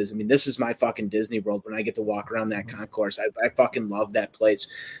World is. I mean, this is my fucking Disney World when I get to walk around that concourse. I fucking love that place.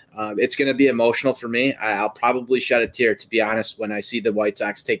 It's going to be emotional for me. I'll probably shed a tear, to be honest, when I see the White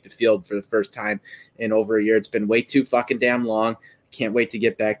Sox take the field for the first time in over a year. It's been way too fucking damn long. Can't wait to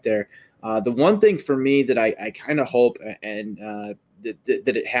get back there. The one thing for me that I kind of hope and that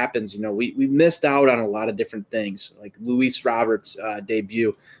it happens, we missed out on a lot of different things, like Luis Roberts'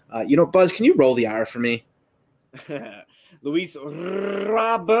 debut. Buzz, can you roll the R for me? Luis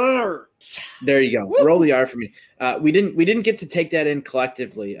Roberts. There you go. Woo! Roll the R for me. We didn't get to take that in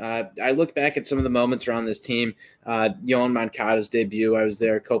collectively. I look back at some of the moments around this team. Yoan Moncada's debut, I was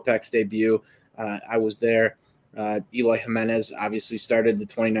there. Kopech's debut, I was there. Eloy Jimenez obviously started the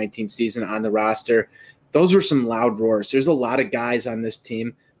 2019 season on the roster. Those were some loud roars. There's a lot of guys on this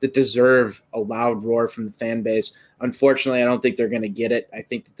team that deserve a loud roar from the fan base. Unfortunately, I don't think they're going to get it. I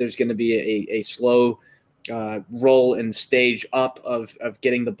think that there's going to be a slow roll and stage up of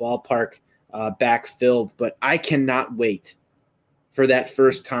getting the ballpark back filled. But I cannot wait for that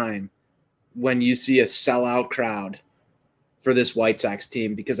first time when you see a sellout crowd for this White Sox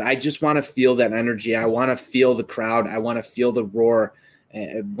team, because I just want to feel that energy. I want to feel the crowd. I want to feel the roar.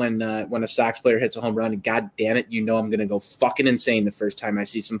 When a Sox player hits a home run, and God damn it, I'm going to go fucking insane the first time I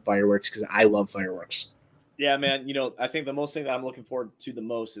see some fireworks, because I love fireworks. Yeah, man. I think the most thing that I'm looking forward to the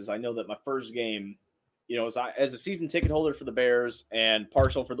most is I know that my first game, as a season ticket holder for the Bears and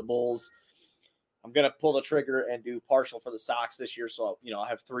partial for the Bulls, I'm going to pull the trigger and do partial for the Sox this year. So, I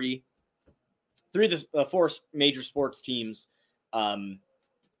have three of the four major sports teams.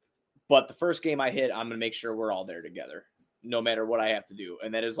 But the first game I hit, I'm going to make sure we're all there together, no matter what I have to do.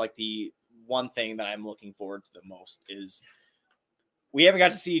 And that is like the one thing that I'm looking forward to the most. Is we haven't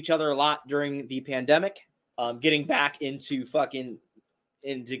got to see each other a lot during the pandemic. Getting back into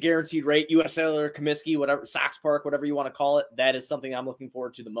guaranteed rate, US Cellular, Comiskey, whatever, Sox Park, whatever you want to call it. That is something I'm looking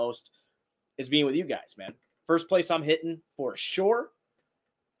forward to the most, is being with you guys, man. First place I'm hitting for sure.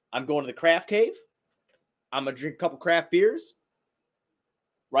 I'm going to the Craft Cave. I'm going to drink a couple craft beers,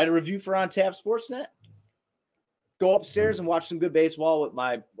 write a review for On Tap Sportsnet, go upstairs and watch some good baseball with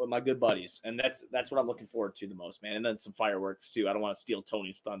my good buddies. And that's what I'm looking forward to the most, man. And then some fireworks too. I don't want to steal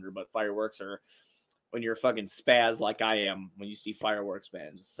Tony's thunder, but fireworks are when you're a fucking spaz like I am, when you see fireworks,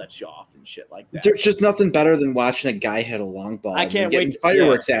 man, just set you off and shit like that. There's just nothing better than watching a guy hit a long ball. I can't wait.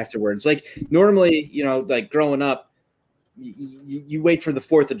 Fireworks afterwards. Like normally, like growing up, you wait for the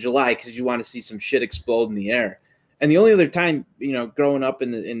 4th of July because you want to see some shit explode in the air. And the only other time, growing up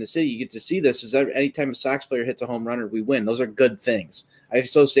in the city, you get to see this is anytime a Sox player hits a home run or we win. Those are good things. I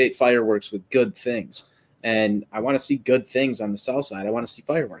associate fireworks with good things. And I want to see good things on the south side. I want to see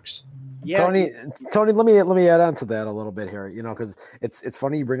fireworks. Yeah. Tony, let me add on to that a little bit here, because it's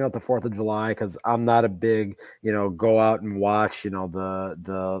funny you bring out the 4th of July because I'm not a big, go out and watch,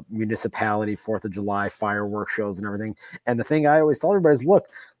 the municipality 4th of July fireworks shows and everything. And the thing I always tell everybody is, look,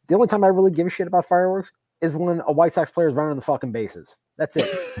 the only time I really give a shit about fireworks is when a White Sox player is running the fucking bases. That's it.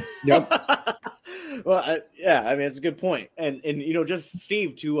 Yep. Well, yeah, I mean, it's a good point. And just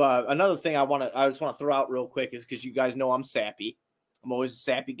Steve, to another thing I just want to throw out real quick is because you guys know I'm sappy. I'm always a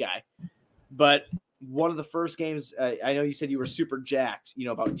sappy guy. But one of the first games, I know you said you were super jacked,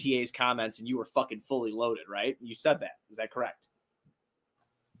 about TA's comments, and you were fucking fully loaded, right? You said that. Is that correct?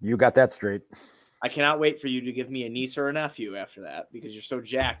 You got that straight. I cannot wait for you to give me a niece or a nephew after that because you're so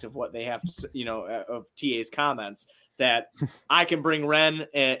jacked of what they have to, of TA's comments that I can bring Ren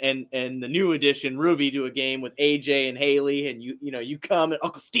and the new edition Ruby to a game with AJ and Haley, and you come and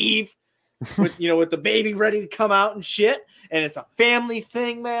Uncle Steve with with the baby ready to come out and shit, and it's a family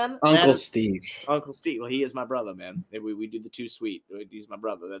thing, man. Uncle Steve. Well, he is my brother, man. We do the too sweet. He's my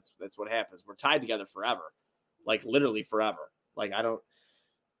brother. That's what happens. We're tied together forever, like literally forever. Like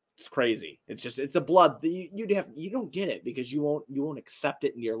it's crazy. It's a blood. You don't get it because you won't accept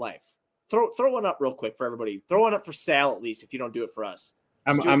it in your life. Throw one up real quick for everybody. Throw one up for Sal at least if you don't do it for us.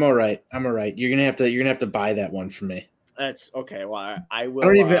 I'm all right. I'm all right. You're gonna have to buy that one for me. That's okay. Well, I will.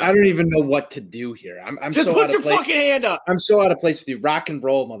 I don't even know what to do here. I'm just so put out your of place. fucking hand up. I'm so out of place with you. Rock and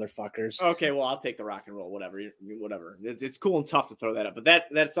roll, motherfuckers. Okay, well, I'll take the rock and roll. Whatever. It's cool and tough to throw that up, but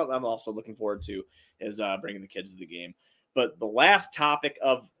that's something I'm also looking forward to is bringing the kids to the game. But the last topic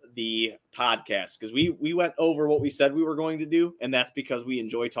of the podcast, because we went over what we said we were going to do, and that's because we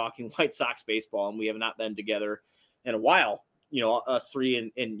enjoy talking White Sox baseball, and we have not been together in a while. Us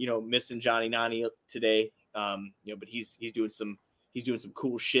three and missing Johnny Nani today. But he's doing some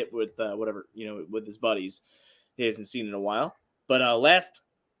cool shit with whatever with his buddies. He hasn't seen in a while. But last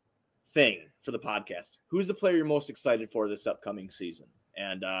thing for the podcast, who's the player you're most excited for this upcoming season?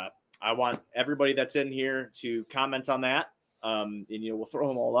 And I want everybody that's in here to comment on that. And we'll throw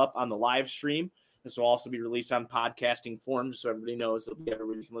them all up on the live stream. This will also be released on podcasting forums, so everybody knows it'll be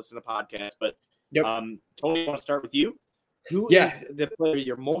everywhere you can listen to podcasts. But yep. Tony, I want to start with you. Who is the player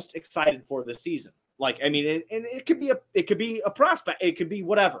you're most excited for this season? Like, I mean, and it could be a prospect, it could be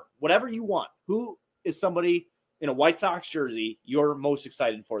whatever you want. Who is somebody in a White Sox jersey you're most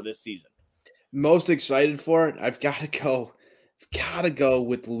excited for this season? Most excited for it? I've got to go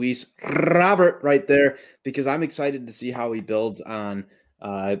with Luis Robert right there because I'm excited to see how he builds on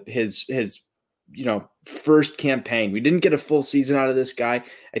his first campaign. We didn't get a full season out of this guy.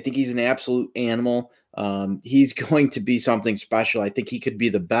 I think he's an absolute animal. He's going to be something special. I think he could be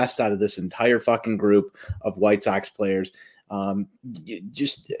the best out of this entire fucking group of White Sox players.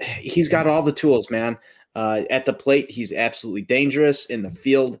 He's got all the tools, man. At the plate, he's absolutely dangerous. In the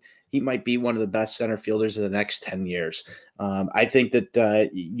field, he might be one of the best center fielders of the next 10 years. I think that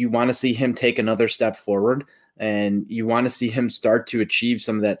you want to see him take another step forward, and you want to see him start to achieve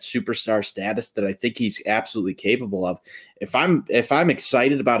some of that superstar status that I think he's absolutely capable of. If I'm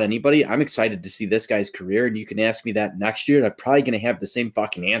excited about anybody, I'm excited to see this guy's career, and you can ask me that next year, and I'm probably going to have the same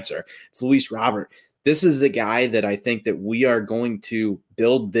fucking answer. It's Luis Robert. This is the guy that I think that we are going to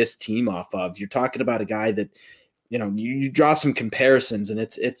build this team off of. You're talking about a guy that, you draw some comparisons, and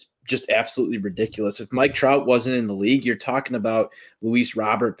it's just absolutely ridiculous. If Mike Trout wasn't in the league, you're talking about Luis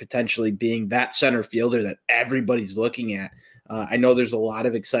Robert potentially being that center fielder that everybody's looking at. I know there's a lot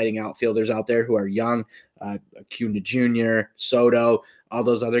of exciting outfielders out there who are young, Acuna Jr., Soto, all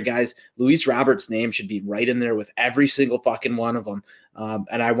those other guys. Luis Robert's name should be right in there with every single fucking one of them.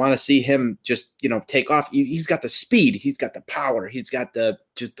 And I want to see him just, take off. He's got the speed. He's got the power. He's got the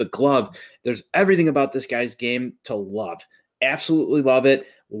glove. There's everything about this guy's game to love. Absolutely love it.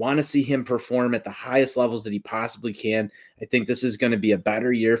 Want to see him perform at the highest levels that he possibly can. I think this is going to be a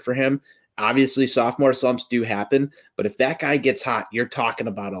better year for him. Obviously, sophomore slumps do happen, but if that guy gets hot, you're talking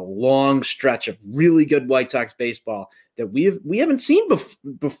about a long stretch of really good White Sox baseball that we haven't seen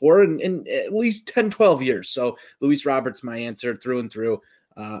before in at least 10, 12 years. So Luis Roberts, my answer through and through.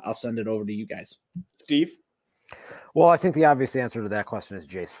 I'll send it over to you guys. Steve? Well, I think the obvious answer to that question is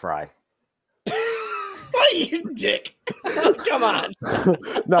Jace Fry. You dick. Come on.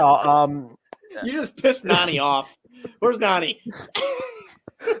 No, you just pissed Nani off. Where's Nani?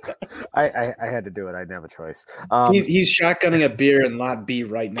 I had to do it. I didn't have a choice. He's shotgunning a beer in Lot B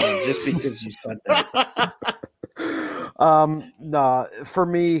right now just because you said that. No, for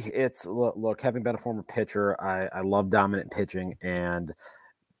me, it's look, having been a former pitcher, I love dominant pitching, and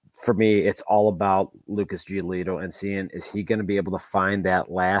for me, it's all about Lucas Giolito and seeing, is he going to be able to find that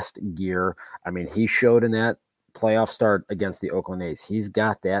last gear? I mean, he showed in that playoff start against the Oakland A's. He's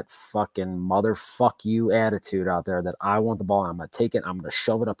got that fucking motherfuck you attitude out there that I want the ball. I'm going to take it. I'm going to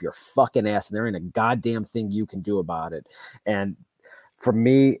shove it up your fucking ass. And there ain't a goddamn thing you can do about it. And for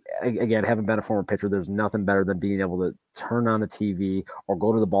me, again, having been a former pitcher, there's nothing better than being able to turn on the TV or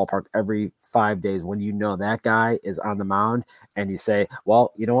go to the ballpark every 5 days when you know that guy is on the mound and you say,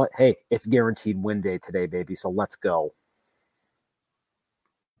 well, you know what? Hey, it's guaranteed win day today, baby. So let's go.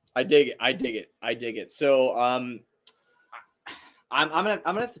 I dig it. So I'm gonna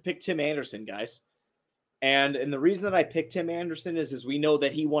have to pick Tim Anderson, guys. And the reason that I picked Tim Anderson is we know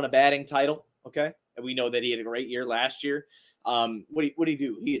that he won a batting title, okay? And we know that he had a great year last year. What did he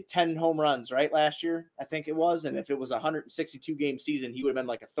do? He had 10 home runs, right, last year, I think it was. And if it was a 162 game season, he would have been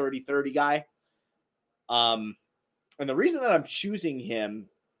like a 30-30 guy. And the reason that I'm choosing him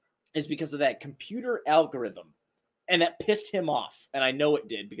is because of that computer algorithm. And that pissed him off. And I know it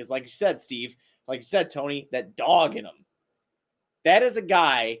did because, like you said, Steve, like you said, Tony, that dog in him. That is a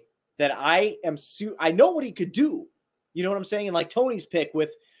guy that I know what he could do. You know what I'm saying? And like Tony's pick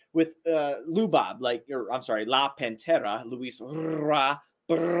with Lubab, La Pantera, Luis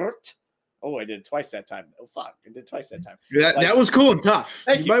Robert. Oh, I did it twice that time. Oh fuck, I did it twice that time. That was cool and tough.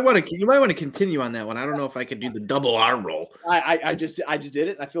 You might want to continue on that one. I don't know if I could do the double R roll. I just did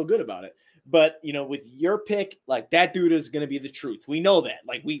it and I feel good about it. But you know, with your pick, like that dude is going to be the truth. We know that.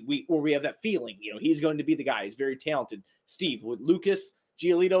 Like we have that feeling. You know, he's going to be the guy. He's very talented. Steve, with Lucas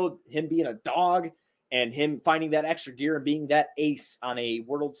Giolito, him being a dog and him finding that extra gear and being that ace on a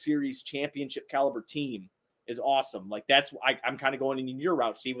World Series championship caliber team is awesome. Like that's I'm kind of going in your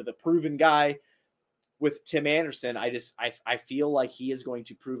route, Steve, with a proven guy. With Tim Anderson, I feel like he is going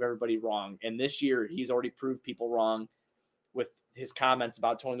to prove everybody wrong. And this year, he's already proved people wrong with his comments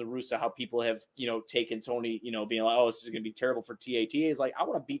about Tony La Russa, how people have, you know, taken Tony, you know, being like, oh, this is going to be terrible for TATA. He's like, I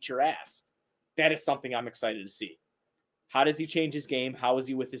want to beat your ass. That is something I'm excited to see. How does he change his game? How is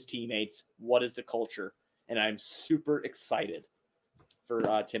he with his teammates? What is the culture? And I'm super excited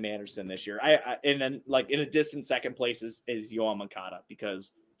for Tim Anderson this year. And then like in a distant second place is Yoan Moncada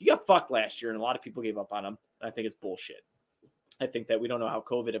because he got fucked last year and a lot of people gave up on him. And I think it's bullshit. I think that we don't know how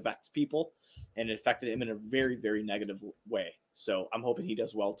COVID affects people and it affected him in a very, very negative way. So I'm hoping he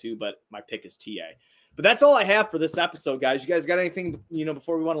does well too, but my pick is TA. But that's all I have for this episode, guys. You guys got anything, you know,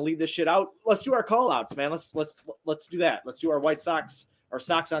 before we want to leave this shit out? Let's do our call outs, man. Let's do that. Let's do our White Sox, our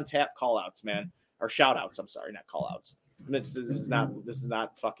Sox on Tap call outs, man. Or shout outs. I'm sorry, not call outs. This is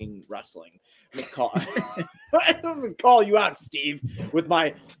not fucking wrestling. I'm gonna call you out, Steve.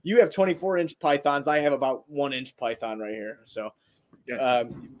 You have 24-inch pythons. I have about 1-inch python right here. So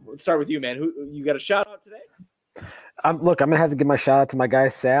let's start with you, man. Who you got a shout out today? Look, I'm gonna have to give my shout out to my guy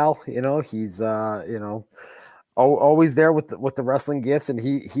Sal. You know, he's always there with the wrestling gifts, and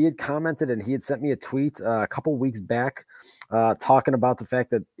he had commented and he had sent me a tweet a couple weeks back talking about the fact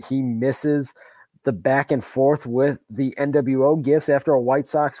that he misses the back and forth with the NWO gifts after a White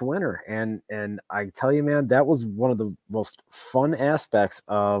Sox winner. And I tell you, man, that was one of the most fun aspects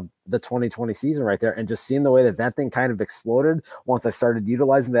of the 2020 season right there. And just seeing the way that thing kind of exploded once I started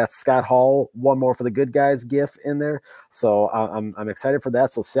utilizing that Scott Hall, one more for the good guys gif in there. So I'm excited for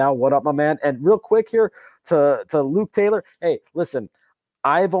that. So Sal, what up, my man? And real quick here to Luke Taylor. Hey, listen,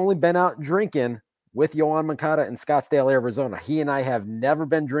 I've only been out drinking with Yoan Moncada in Scottsdale, Arizona. He and I have never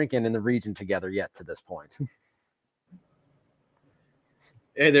been drinking in the region together yet to this point.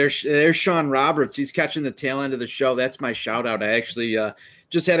 Hey, there's Sean Roberts. He's catching the tail end of the show. That's my shout out. I actually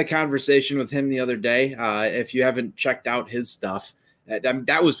just had a conversation with him the other day. If you haven't checked out his stuff,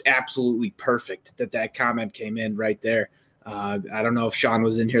 that was absolutely perfect that comment came in right there. I don't know if Sean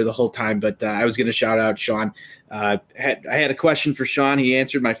was in here the whole time, but I was going to shout out Sean. I had a question for Sean. He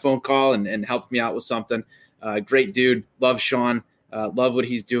answered my phone call and helped me out with something. Great dude. Love Sean. Love what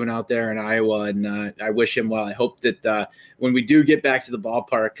he's doing out there in Iowa, and I wish him well. I hope that when we do get back to the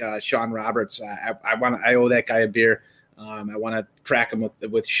ballpark, Sean Roberts, I owe that guy a beer. I want to crack him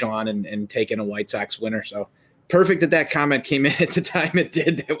with Sean and take in a White Sox winner. So perfect that comment came in at the time it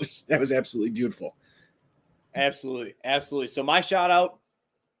did. That was absolutely beautiful. Absolutely. So my shout out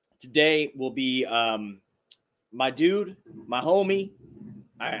today will be my dude, my homie.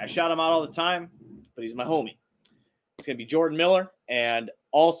 I shout him out all the time, but he's my homie. It's going to be Jordan Miller, and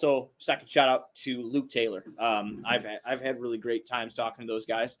also second shout out to Luke Taylor. I've had really great times talking to those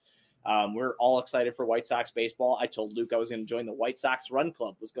guys. We're all excited for White Sox baseball. I told Luke I was going to join the White Sox Run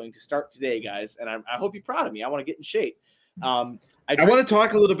Club. Was going to start today, guys, and I hope you're proud of me. I want to get in shape. I want to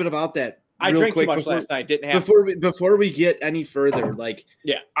talk a little bit about that. I drank too much last night. Didn't have before we get any further. Like,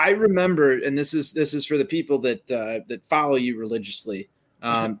 yeah, I remember, and this is for the people that follow you religiously.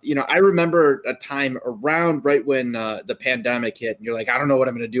 I remember a time around right when the pandemic hit, and you're like, I don't know what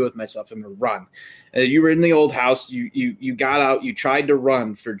I'm going to do with myself. I'm going to run. You were in the old house. You got out. You tried to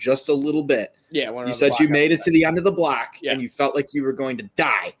run for just a little bit. Yeah. You said you made it to the end of the block, and you felt like you were going to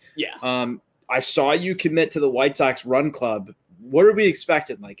die. Yeah. I saw you commit to the White Sox Run Club. What are we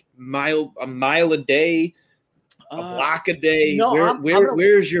expecting? Like a mile a day, a block a day? No,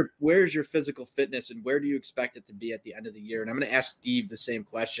 where's your physical fitness, and where do you expect it to be at the end of the year? And I'm going to ask Steve the same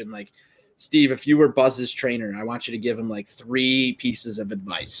question. Like, Steve, if you were Buzz's trainer, I want you to give him like 3 pieces of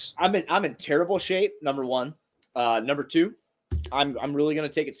advice. I'm in terrible shape. Number 1. Number 2, I'm really going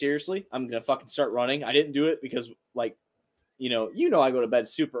to take it seriously. I'm going to fucking start running. I didn't do it because I go to bed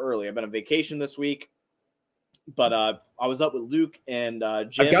super early. I've been on vacation this week. But I was up with Luke and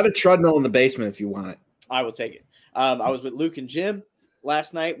Jim. I've got a treadmill in the basement if you want it. I will take it. I was with Luke and Jim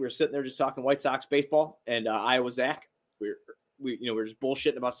last night. We were sitting there just talking White Sox baseball and Iowa Zach. We were just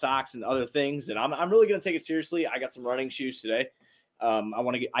bullshitting about Sox and other things. And I'm really going to take it seriously. I got some running shoes today.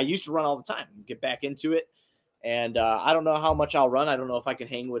 I used to run all the time, get back into it. And I don't know how much I'll run. I don't know if I can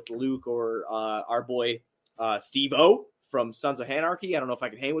hang with Luke or our boy Steve O from Sons of Anarchy. I don't know if I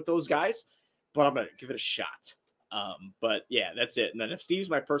can hang with those guys. But I'm going to give it a shot. But yeah, that's it. And then if Steve's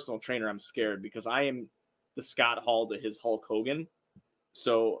my personal trainer, I'm scared because I am the Scott Hall to his Hulk Hogan.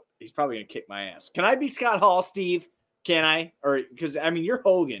 So he's probably going to kick my ass. Can I be Scott Hall, Steve? Can I? Or because you're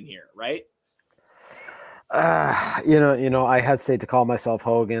Hogan here, right? I hesitate to call myself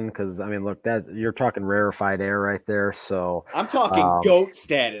Hogan because look, you're talking rarefied air right there. So I'm talking GOAT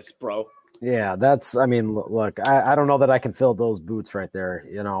status, bro. Yeah, look, I don't know that I can fill those boots right there,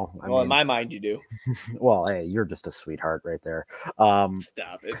 in my mind, you do. Well, hey, you're just a sweetheart right there.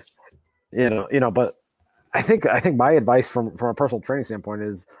 Stop it. But I think my advice from a personal training standpoint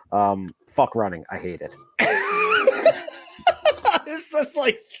is fuck running. I hate it. It's just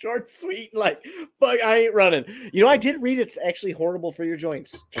like short, sweet, like, fuck, I ain't running. I did read it's actually horrible for your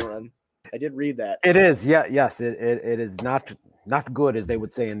joints to run. I did read that. It is. Yeah. Yes. It is not good, as they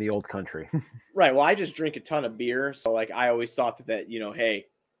would say in the old country. Right. Well, I just drink a ton of beer. So I always thought that, hey,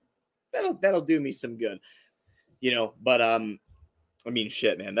 that'll do me some good, but,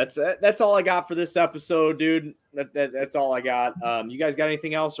 shit, man, that's all I got for this episode, dude. That's all I got. You guys got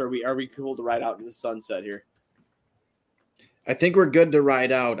anything else? Or are we cool to ride out into the sunset here? I think we're good to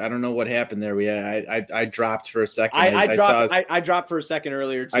ride out. I don't know what happened there. I dropped for a second. I dropped for a second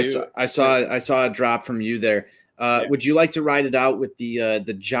earlier too. I saw a drop from you there. Yeah. Would you like to ride it out with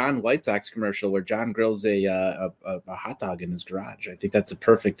the John White Sox commercial where John grills a hot dog in his garage? I think that's a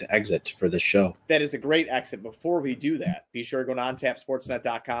perfect exit for the show. That is a great exit. Before we do that, be sure to go to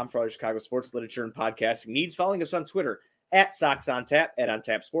ontapsportsnet.com for all your Chicago sports literature and podcasting needs. Following us on Twitter at SoxOnTap, at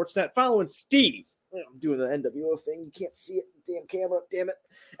OnTapSportsNet. Following Steve. I'm doing the NWO thing. You can't see it. Damn camera. Damn it.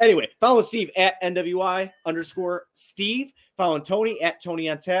 Anyway, follow Steve at NWI_Steve. Following Tony at Tony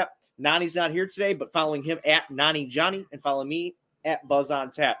on Tap. Nani's not here today, but following him at Nani Johnny, and follow me at Buzz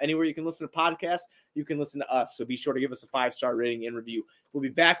on Tap. Anywhere you can listen to podcasts, you can listen to us. So be sure to give us a 5-star rating and review. We'll be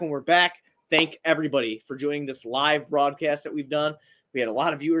back when we're back. Thank everybody for joining this live broadcast that we've done. We had a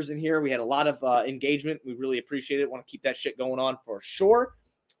lot of viewers in here. We had a lot of engagement. We really appreciate it. Want to keep that shit going on for sure.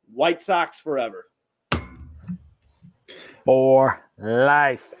 White Sox forever. For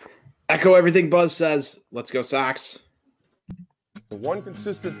life. Echo everything Buzz says. Let's go Sox. The one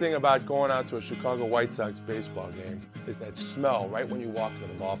consistent thing about going out to a Chicago White Sox baseball game is that smell right when you walk to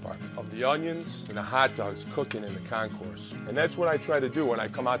the ballpark of the onions and the hot dogs cooking in the concourse. And that's what I try to do when I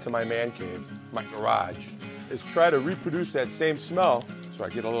come out to my man cave, my garage, is try to reproduce that same smell. So I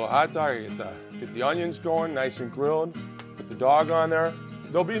get a little hot dog, I get the onions going, nice and grilled, put the dog on there.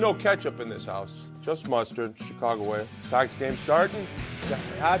 There'll be no ketchup in this house, just mustard, Chicago way. Sox game starting, got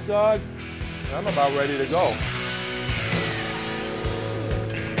my hot dog, and I'm about ready to go.